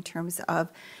happening in terms of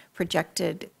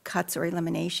projected cuts or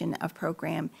elimination of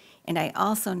program. And I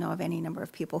also know of any number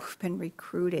of people who've been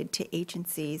recruited to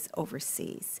agencies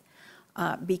overseas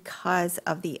because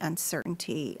of the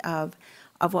uncertainty of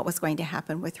what was going to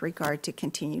happen with regard to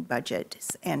continued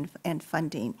budgets and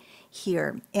funding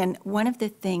here. And one of the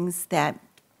things that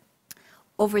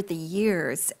over the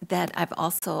years that I've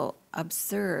also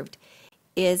observed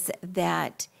is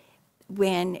that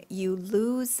when you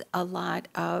lose a lot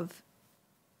of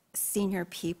senior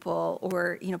people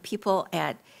or people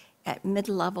at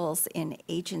mid-levels in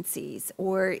agencies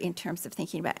or in terms of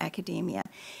thinking about academia,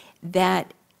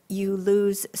 that you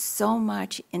lose so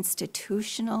much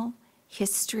institutional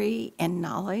history and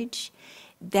knowledge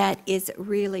that is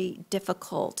really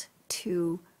difficult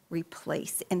to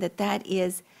replace, and that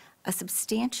is a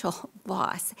substantial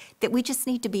loss that we just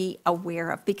need to be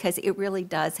aware of, because it really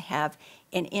does have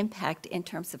an impact in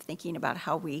terms of thinking about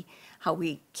how we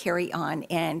carry on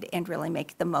and really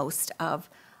make the most of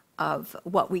of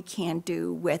what we can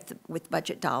do with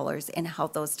budget dollars and how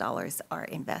those dollars are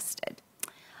invested.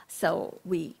 So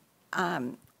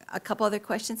a couple other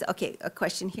questions. Okay, a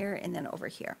question here and then over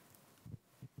here.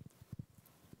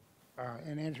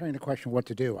 In answering the question what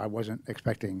to do, I wasn't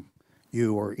expecting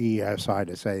you or ESI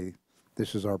to say,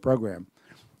 this is our program.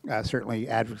 Certainly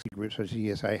advocacy groups such as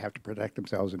ESI have to protect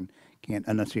themselves and can't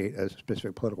enunciate a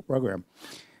specific political program.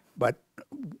 But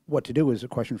what to do is a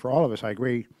question for all of us, I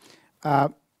agree.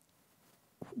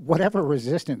 Whatever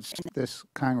resistance this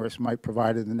Congress might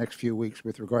provide in the next few weeks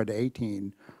with regard to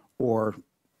 18 or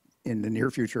in the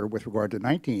near future with regard to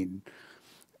 19,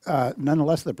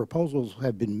 nonetheless, the proposals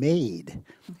have been made.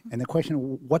 And the question of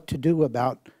what to do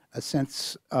about a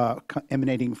sense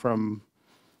emanating from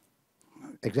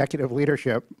executive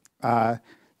leadership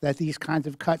that these kinds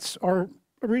of cuts are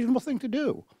a reasonable thing to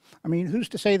do. I mean, who's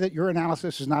to say that your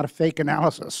analysis is not a fake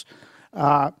analysis?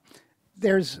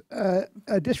 There's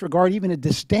a disregard, even a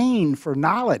disdain for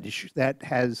knowledge that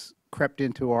has crept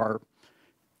into our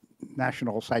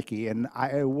national psyche. And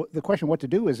the question what to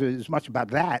do is as much about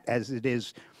that as it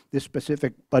is this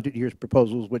specific budget year's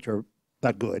proposals, which are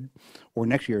not good, or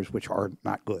next year's, which are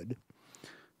not good.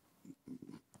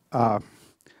 I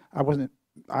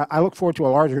look forward to a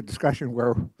larger discussion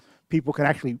where people can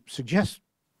actually suggest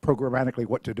programmatically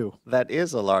what to do. That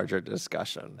is a larger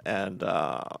discussion. And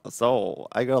so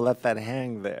I gotta let that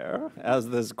hang there as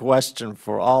this question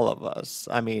for all of us.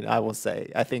 I mean, I will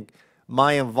say, I think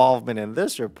my involvement in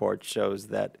this report shows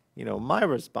that, my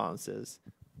response is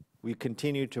we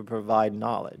continue to provide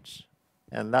knowledge.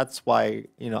 And that's why,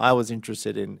 I was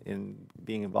interested in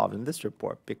being involved in this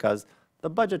report, because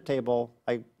the budget table,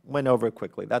 I went over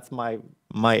quickly. That's my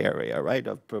area, right,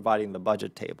 of providing the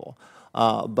budget table.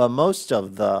 But most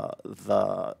of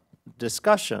the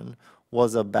discussion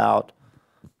was about,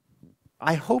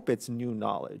 I hope it's new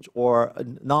knowledge or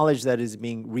knowledge that is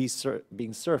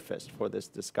being surfaced for this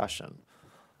discussion.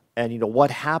 And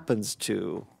what happens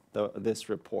to this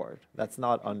report? That's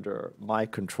not under my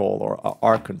control or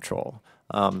our control.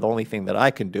 The only thing that I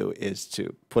can do is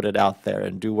to put it out there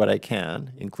and do what I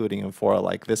can, including in fora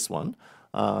like this one,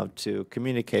 to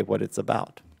communicate what it's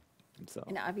about. So.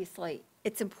 And obviously,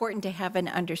 it's important to have an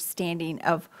understanding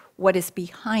of what is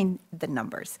behind the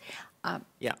numbers.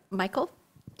 Yeah. Michael,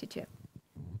 did you?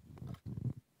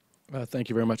 Thank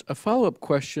you very much. A follow-up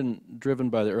question driven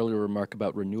by the earlier remark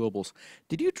about renewables.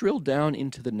 Did you drill down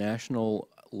into the national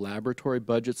laboratory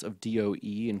budgets of DOE,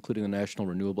 including the National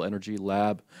Renewable Energy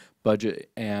Lab budget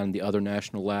and the other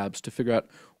national labs, to figure out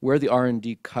where the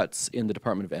R&D cuts in the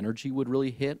Department of Energy would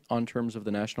really hit on terms of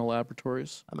the national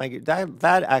laboratories?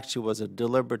 That actually was a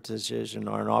deliberate decision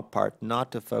on our part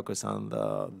not to focus on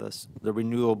the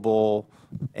renewable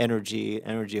energy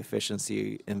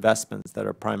efficiency investments that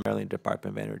are primarily in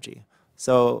Department of Energy.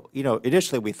 So,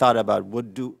 initially we thought about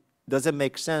does it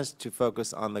make sense to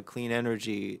focus on the clean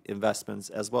energy investments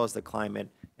as well as the climate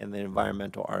and the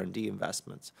environmental R&D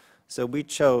investments? So we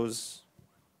chose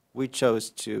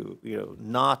to,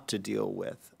 not to deal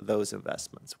with those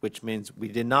investments, which means we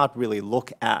did not really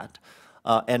look at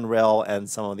NREL and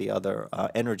some of the other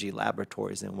energy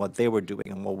laboratories and what they were doing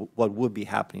and what would be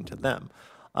happening to them.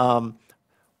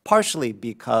 Partially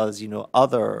because,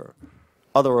 other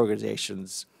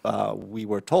organizations, we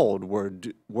were told, were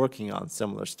working on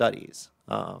similar studies.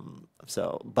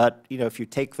 But, if you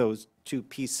take those two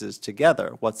pieces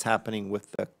together, what's happening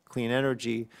with the clean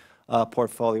energy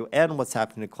portfolio and what's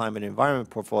happening to climate and environment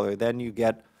portfolio, then you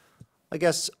get, I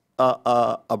guess,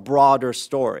 a broader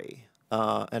story.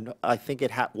 And I think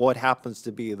what happens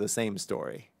to be the same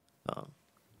story.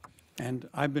 And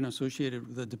I've been associated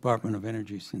with the Department of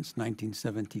Energy since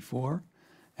 1974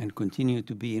 and continue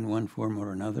to be in one form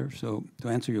or another. So to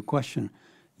answer your question,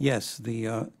 yes,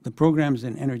 the programs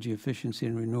in energy efficiency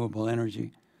and renewable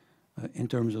energy, in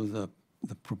terms of the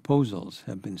proposals,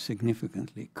 have been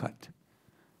significantly cut.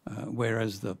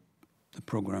 Whereas the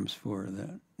programs for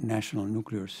the National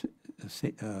Nuclear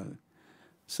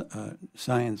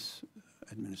Science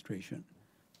Administration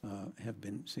have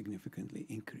been significantly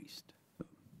increased.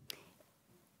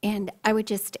 And I would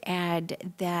just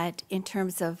add that in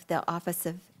terms of the Office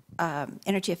of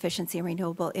Energy Efficiency and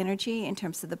Renewable Energy, in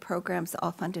terms of the programs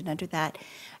all funded under that,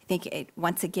 I think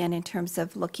once again, in terms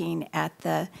of looking at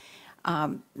the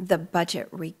budget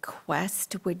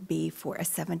request would be for a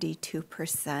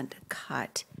 72%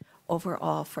 cut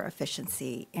overall for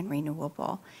efficiency and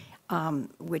renewable,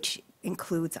 which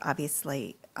includes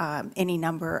obviously any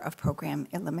number of program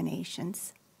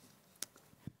eliminations.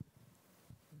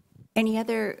 Any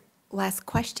other last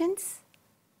questions?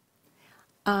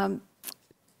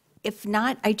 If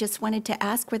not, I just wanted to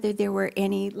ask whether there were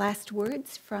any last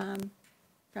words from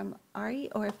Ari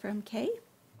or from Kay?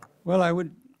 Well, I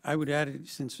would add,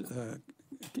 since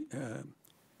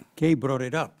Kay brought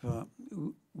it up,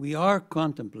 we are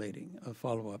contemplating a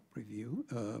follow-up review,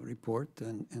 report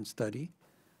and study.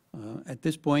 At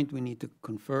this point, we need to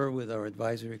confer with our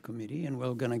advisory committee, and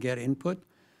we're going to get input.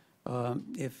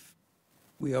 If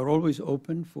we are always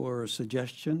open for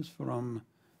suggestions from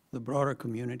the broader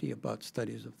community about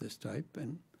studies of this type,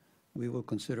 and we will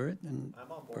consider it and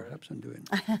perhaps do it.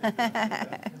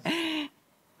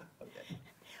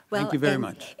 Thank you very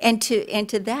much. And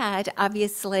to that,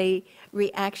 obviously,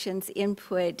 reactions,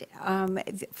 input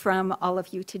from all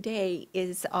of you today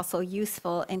is also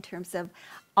useful in terms of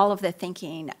all of the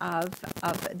thinking of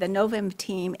the Novim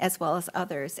team as well as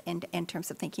others in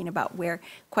terms of thinking about where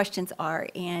questions are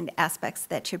and aspects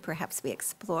that should perhaps be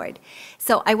explored.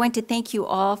 So I want to thank you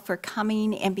all for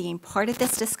coming and being part of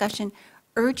this discussion.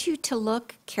 Urge you to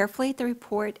look carefully at the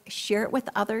report, share it with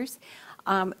others.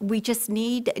 We just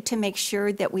need to make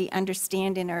sure that we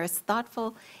understand and are as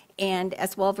thoughtful and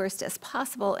as well-versed as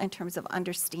possible in terms of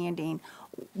understanding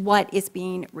what is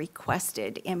being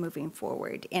requested and moving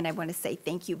forward. And I want to say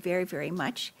thank you very, very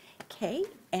much, Kay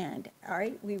and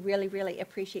Ari. We really, really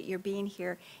appreciate your being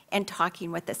here and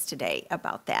talking with us today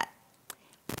about that.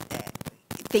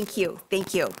 Thank you.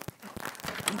 Thank you.